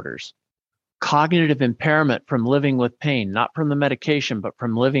disorders, cognitive impairment from living with pain, not from the medication, but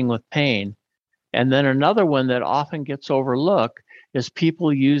from living with pain. And then another one that often gets overlooked is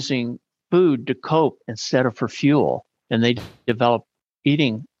people using food to cope instead of for fuel, and they develop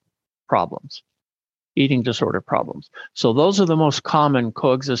eating disorder problems. So those are the most common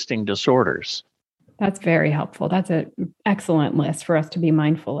coexisting disorders. That's very helpful. That's an excellent list for us to be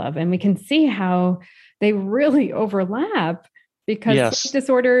mindful of. And we can see how they really overlap, because sleep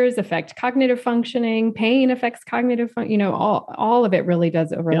disorders affect cognitive functioning, pain affects cognitive function, all of it really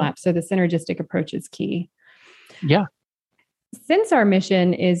does overlap. So the synergistic approach is key. Yeah. Since our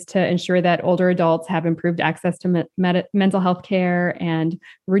mission is to ensure that older adults have improved access to mental health care and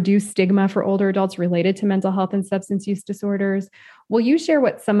reduce stigma for older adults related to mental health and substance use disorders, will you share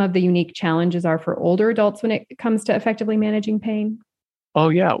what some of the unique challenges are for older adults when it comes to effectively managing pain? Oh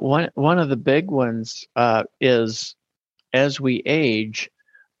yeah, one of the big ones is as we age,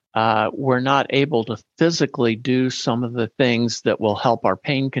 we're not able to physically do some of the things that will help our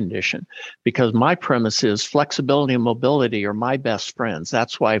pain condition. Because my premise is flexibility and mobility are my best friends.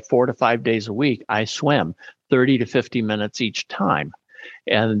 That's why 4 to 5 days a week I swim 30 to 50 minutes each time.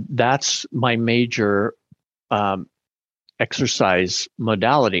 And that's my major um, exercise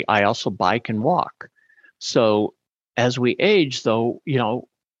modality. I also bike and walk. So as we age, though,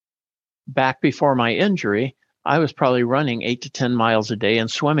 back before my injury, I was probably running 8 to 10 miles a day and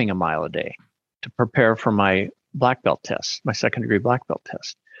swimming a mile a day to prepare for my black belt test, my second degree black belt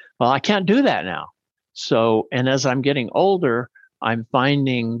test. Well, I can't do that now. So, and as I'm getting older, I'm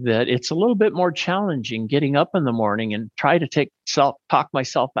finding that it's a little bit more challenging getting up in the morning and try to talk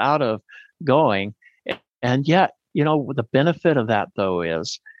myself out of going. And yet, the benefit of that though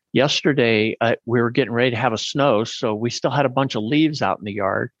is yesterday we were getting ready to have a snow. So we still had a bunch of leaves out in the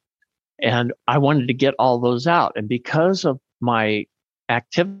yard. And I wanted to get all those out. And because of my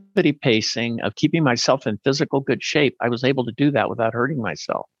activity pacing of keeping myself in physical good shape, I was able to do that without hurting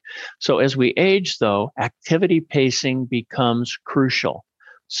myself. So as we age, though, activity pacing becomes crucial.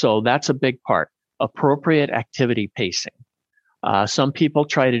 So that's a big part. Appropriate activity pacing. Some people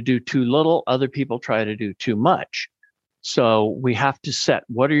try to do too little, other people try to do too much. So we have to set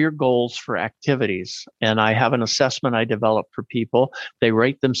what are your goals for activities? And I have an assessment I develop for people. They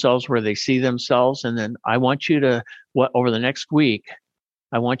rate themselves where they see themselves. And then I want you to, over the next week,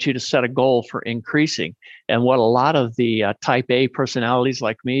 I want you to set a goal for increasing. And what a lot of the type A personalities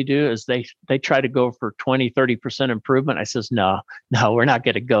like me do is they try to go for 20, 30% improvement. I says, no, we're not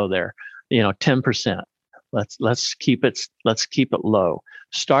going to go there. 10%. Let's keep it low.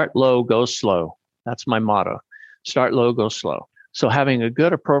 Start low, go slow. That's my motto. Start low, go slow. So having a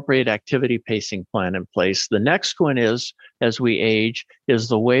good, appropriate activity pacing plan in place. The next one is, as we age, is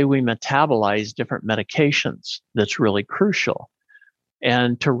the way we metabolize different medications. That's really crucial.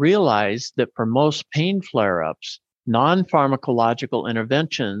 And to realize that for most pain flare-ups, non-pharmacological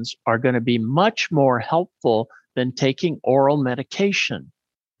interventions are going to be much more helpful than taking oral medication.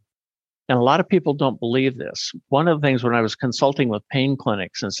 And a lot of people don't believe this. One of the things when I was consulting with pain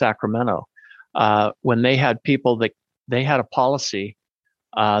clinics in Sacramento, when they had people that they had a policy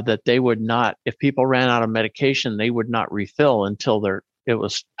that they would not, if people ran out of medication, they would not refill until it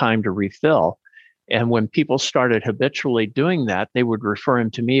was time to refill. And when people started habitually doing that, they would refer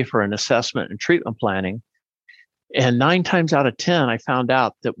them to me for an assessment and treatment planning. And 9 times out of 10, I found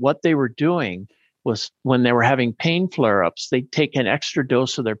out that what they were doing was when they were having pain flare-ups, they'd take an extra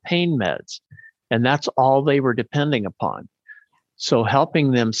dose of their pain meds. And that's all they were depending upon. So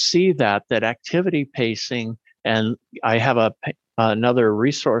helping them see that activity pacing, and I have another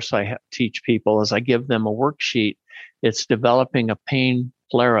resource I teach people as I give them a worksheet. It's developing a pain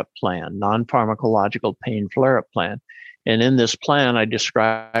flare-up plan, non-pharmacological pain flare-up plan. And in this plan, I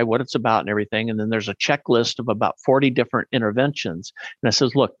describe what it's about and everything. And then there's a checklist of about 40 different interventions. And I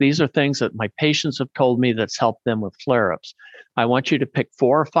says, look, these are things that my patients have told me that's helped them with flare-ups. I want you to pick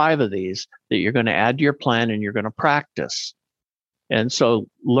 4 or 5 of these that you're going to add to your plan and you're going to practice. And so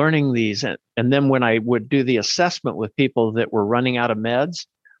learning these, and then when I would do the assessment with people that were running out of meds,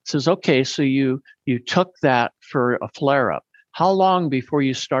 says, okay, so you took that for a flare-up. How long before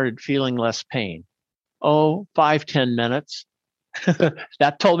you started feeling less pain? Oh, 5-10 minutes.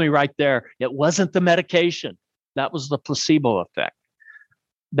 That told me right there, it wasn't the medication. That was the placebo effect.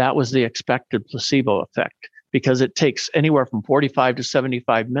 That was the expected placebo effect, because it takes anywhere from 45 to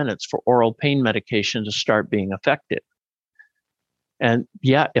 75 minutes for oral pain medication to start being effective. And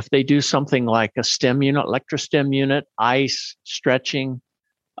yeah, if they do something like a STEM unit, electrostim unit, ice, stretching,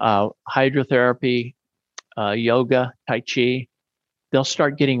 hydrotherapy, yoga, Tai Chi, they'll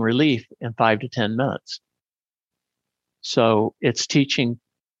start getting relief in 5 to 10 minutes. So it's teaching,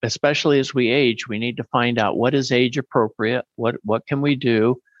 especially as we age, we need to find out what is age appropriate, what can we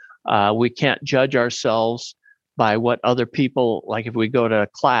do. We can't judge ourselves by what other people, like if we go to a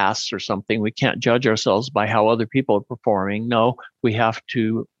class or something, we can't judge ourselves by how other people are performing. No, we have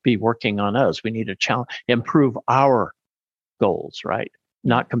to be working on us. We need to improve our goals, right?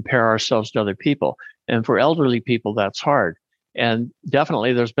 Not compare ourselves to other people. And for elderly people, that's hard. And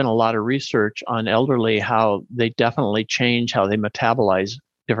definitely there's been a lot of research on elderly, how they definitely change how they metabolize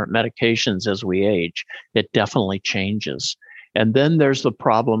different medications as we age. It definitely changes. And then there's the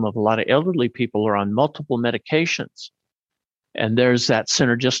problem of a lot of elderly people are on multiple medications. And there's that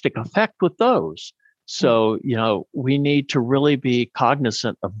synergistic effect with those. So, we need to really be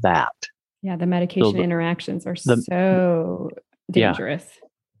cognizant of that. Yeah, the medication interactions are so dangerous. Yeah.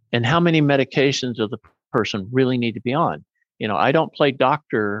 And how many medications does the person really need to be on? I don't play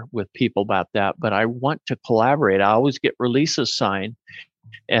doctor with people about that, but I want to collaborate. I always get releases signed,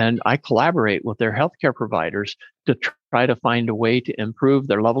 and I collaborate with their healthcare providers to try to find a way to improve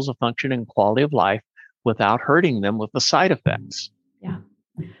their levels of function and quality of life without hurting them with the side effects. Yeah.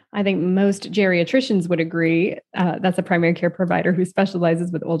 I think most geriatricians would agree. That's a primary care provider who specializes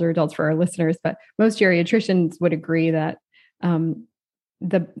with older adults for our listeners, but most geriatricians would agree that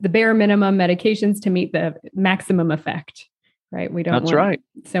the bare minimum medications to meet the maximum effect, right? We don't want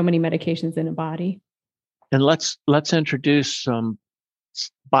so many medications in a body. And let's introduce some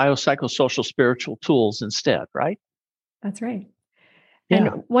biopsychosocial spiritual tools instead, right? That's right. Yeah.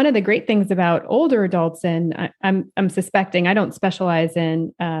 And one of the great things about older adults, and I'm suspecting, I don't specialize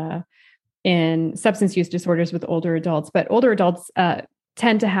in substance use disorders with older adults, but older adults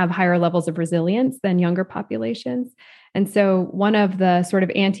tend to have higher levels of resilience than younger populations. And so one of the sort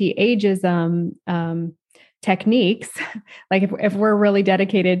of anti-ageism techniques, like if we're really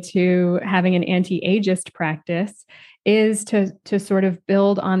dedicated to having an anti-ageist practice, is to sort of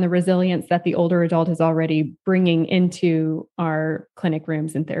build on the resilience that the older adult is already bringing into our clinic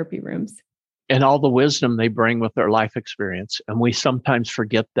rooms and therapy rooms. And all the wisdom they bring with their life experience. And we sometimes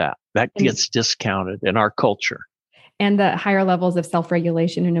forget that. That gets discounted in our culture. And the higher levels of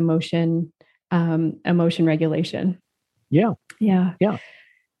self-regulation and emotion regulation. Yeah. Yeah. Yeah.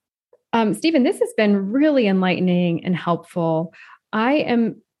 Stephen, this has been really enlightening and helpful.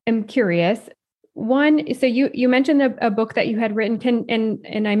 I am curious. One, so you mentioned a book that you had written,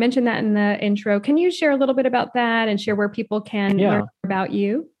 and I mentioned that in the intro. Can you share a little bit about that and share where people can learn more about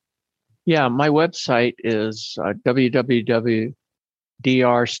you? Yeah, my website is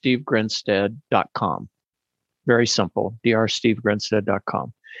www.drstevegrinstead.com. Very simple,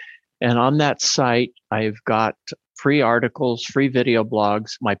 drstevegrinstead.com. And on that site, I've got free articles, free video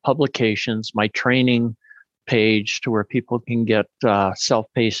blogs, my publications, my training page to where people can get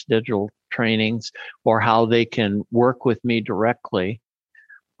self-paced digital trainings or how they can work with me directly.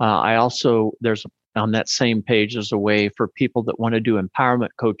 There's on that same page is a way for people that want to do empowerment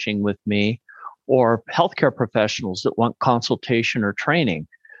coaching with me or healthcare professionals that want consultation or training,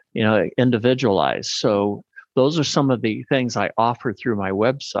 individualized. So those are some of the things I offer through my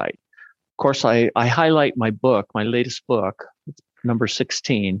website. Of course, I highlight my book, my latest book, number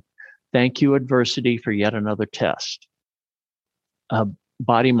 16, Thank You Adversity for Yet Another Test.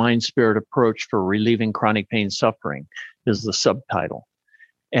 Body, Mind, Spirit Approach for Relieving Chronic Pain Suffering is the subtitle.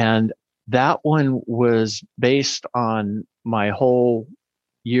 And that one was based on my whole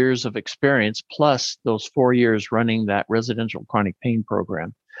years of experience, plus those 4 years running that residential chronic pain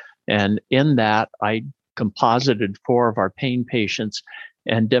program. And in that, I composited 4 of our pain patients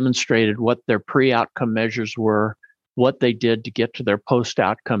and demonstrated what their pre-outcome measures were, what they did to get to their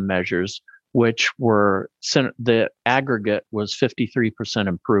post-outcome measures, which were, the aggregate was 53%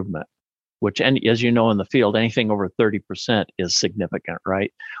 improvement, which, and as you know, in the field, anything over 30% is significant,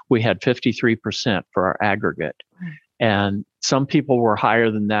 right? We had 53% for our aggregate. And some people were higher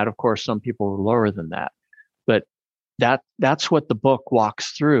than that. Of course, some people were lower than that. But that's what the book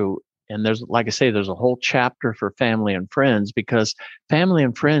walks through. And there's, like I say, there's a whole chapter for family and friends, because family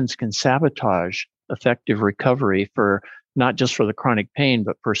and friends can sabotage effective recovery for not just for the chronic pain,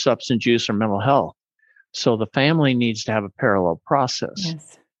 but for substance use or mental health. So the family needs to have a parallel process.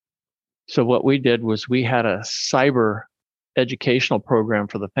 Yes. So what we did was we had a cyber educational program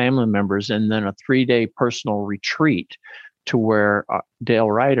for the family members and then a 3-day personal retreat to where Dale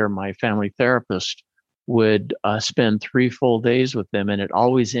Ryder, my family therapist, would spend 3 full days with them. And it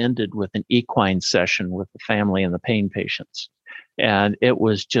always ended with an equine session with the family and the pain patients. And it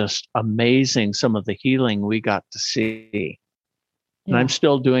was just amazing, some of the healing we got to see. Yeah. And I'm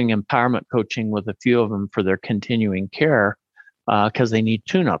still doing empowerment coaching with a few of them for their continuing care because they need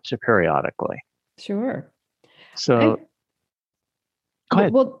tune-ups periodically. Sure. So go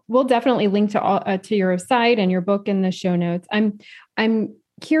ahead. We'll definitely link to your site and your book in the show notes. I'm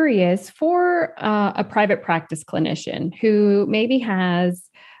curious, for a private practice clinician who maybe has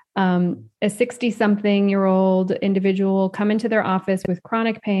a 60-something-year-old individual come into their office with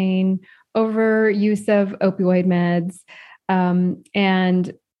chronic pain, overuse of opioid meds,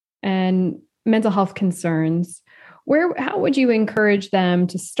 and mental health concerns. How would you encourage them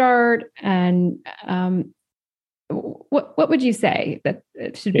to start, and what would you say that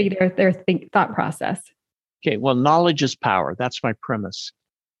it should be their thought process? Okay, well, knowledge is power. That's my premise.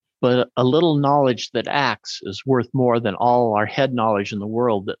 But a little knowledge that acts is worth more than all our head knowledge in the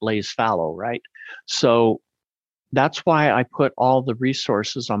world that lays fallow, right? So that's why I put all the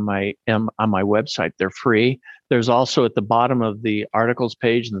resources on my website. They're free. There's also at the bottom of the articles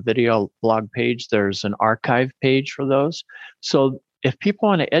page and the video blog page, there's an archive page for those. So if people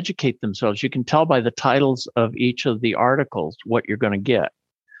want to educate themselves, you can tell by the titles of each of the articles what you're going to get.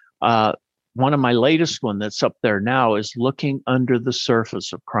 One of my latest one that's up there now is looking under the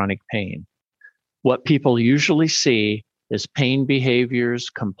surface of chronic pain. What people usually see is pain behaviors,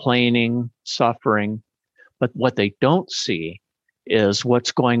 complaining, suffering. But what they don't see is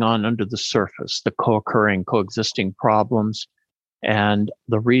what's going on under the surface, the co-occurring, coexisting problems, and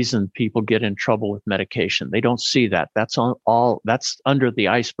the reason people get in trouble with medication. They don't see that. That's under the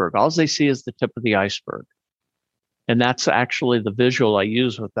iceberg. All they see is the tip of the iceberg. And that's actually the visual I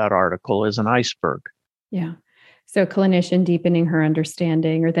use with that article is an iceberg. Yeah. So clinician deepening her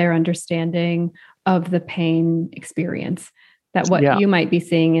understanding or their understanding of the pain experience, that what you might be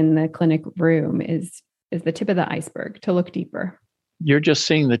seeing in the clinic room is the tip of the iceberg, to look deeper. You're just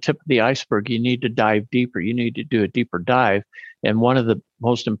seeing the tip of the iceberg. You need to dive deeper. You need to do a deeper dive. And one of the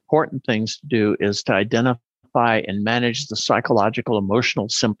most important things to do is to identify and manage the psychological, emotional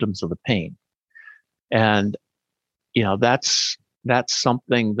symptoms of the pain. And, that's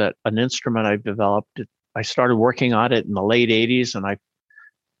something that an instrument I've developed. I started working on it in the late 80s and I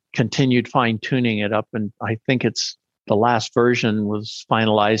continued fine tuning it up. And I think the last version was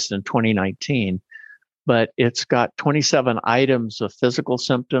finalized in 2019. But it's got 27 items of physical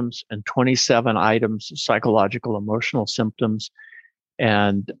symptoms and 27 items of psychological, emotional symptoms.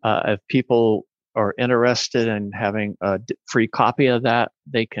 And if people are interested in having a free copy of that,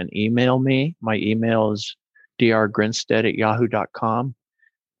 they can email me. My email is drgrinstead@yahoo.com,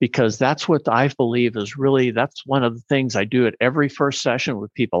 because that's what I believe is that's one of the things I do at every first session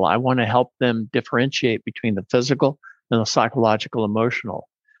with people. I want to help them differentiate between the physical and the psychological, emotional.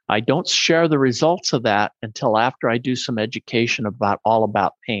 I don't share the results of that until after I do some education all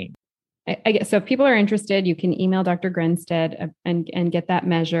about pain. I guess so. If people are interested, you can email Dr. Grinstead and get that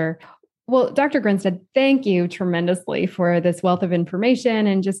measure. Well, Dr. Grinstead, thank you tremendously for this wealth of information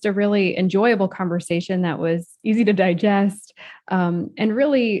and just a really enjoyable conversation that was easy to digest and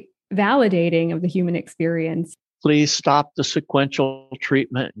really validating of the human experience. Please stop the sequential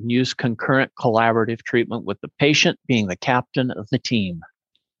treatment and use concurrent collaborative treatment with the patient being the captain of the team.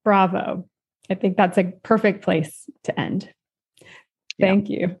 Bravo. I think that's a perfect place to end. Thank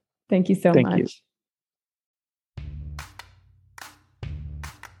you. Thank you so much.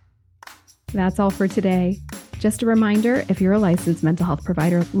 That's all for today. Just a reminder, if you're a licensed mental health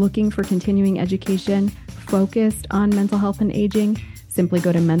provider looking for continuing education focused on mental health and aging, simply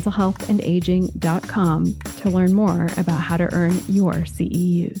go to mentalhealthandaging.com to learn more about how to earn your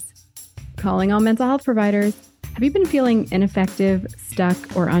CEUs. Calling all mental health providers. Have you been feeling ineffective, stuck,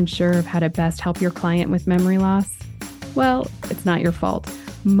 or unsure of how to best help your client with memory loss? Well, it's not your fault.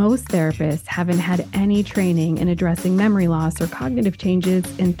 Most therapists haven't had any training in addressing memory loss or cognitive changes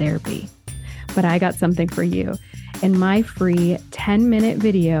in therapy. But I got something for you. In my free 10-minute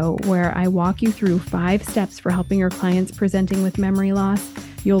video where I walk you through 5 steps for helping your clients presenting with memory loss,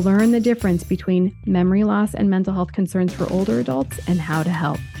 you'll learn the difference between memory loss and mental health concerns for older adults and how to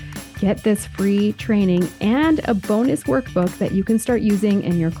help. Get this free training and a bonus workbook that you can start using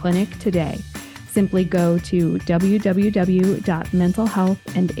in your clinic today. Simply go to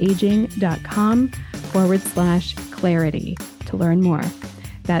www.mentalhealthandaging.com/clarity to learn more.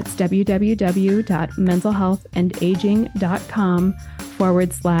 That's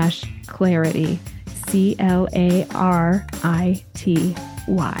www.mentalhealthandaging.com/clarity. CLARITY.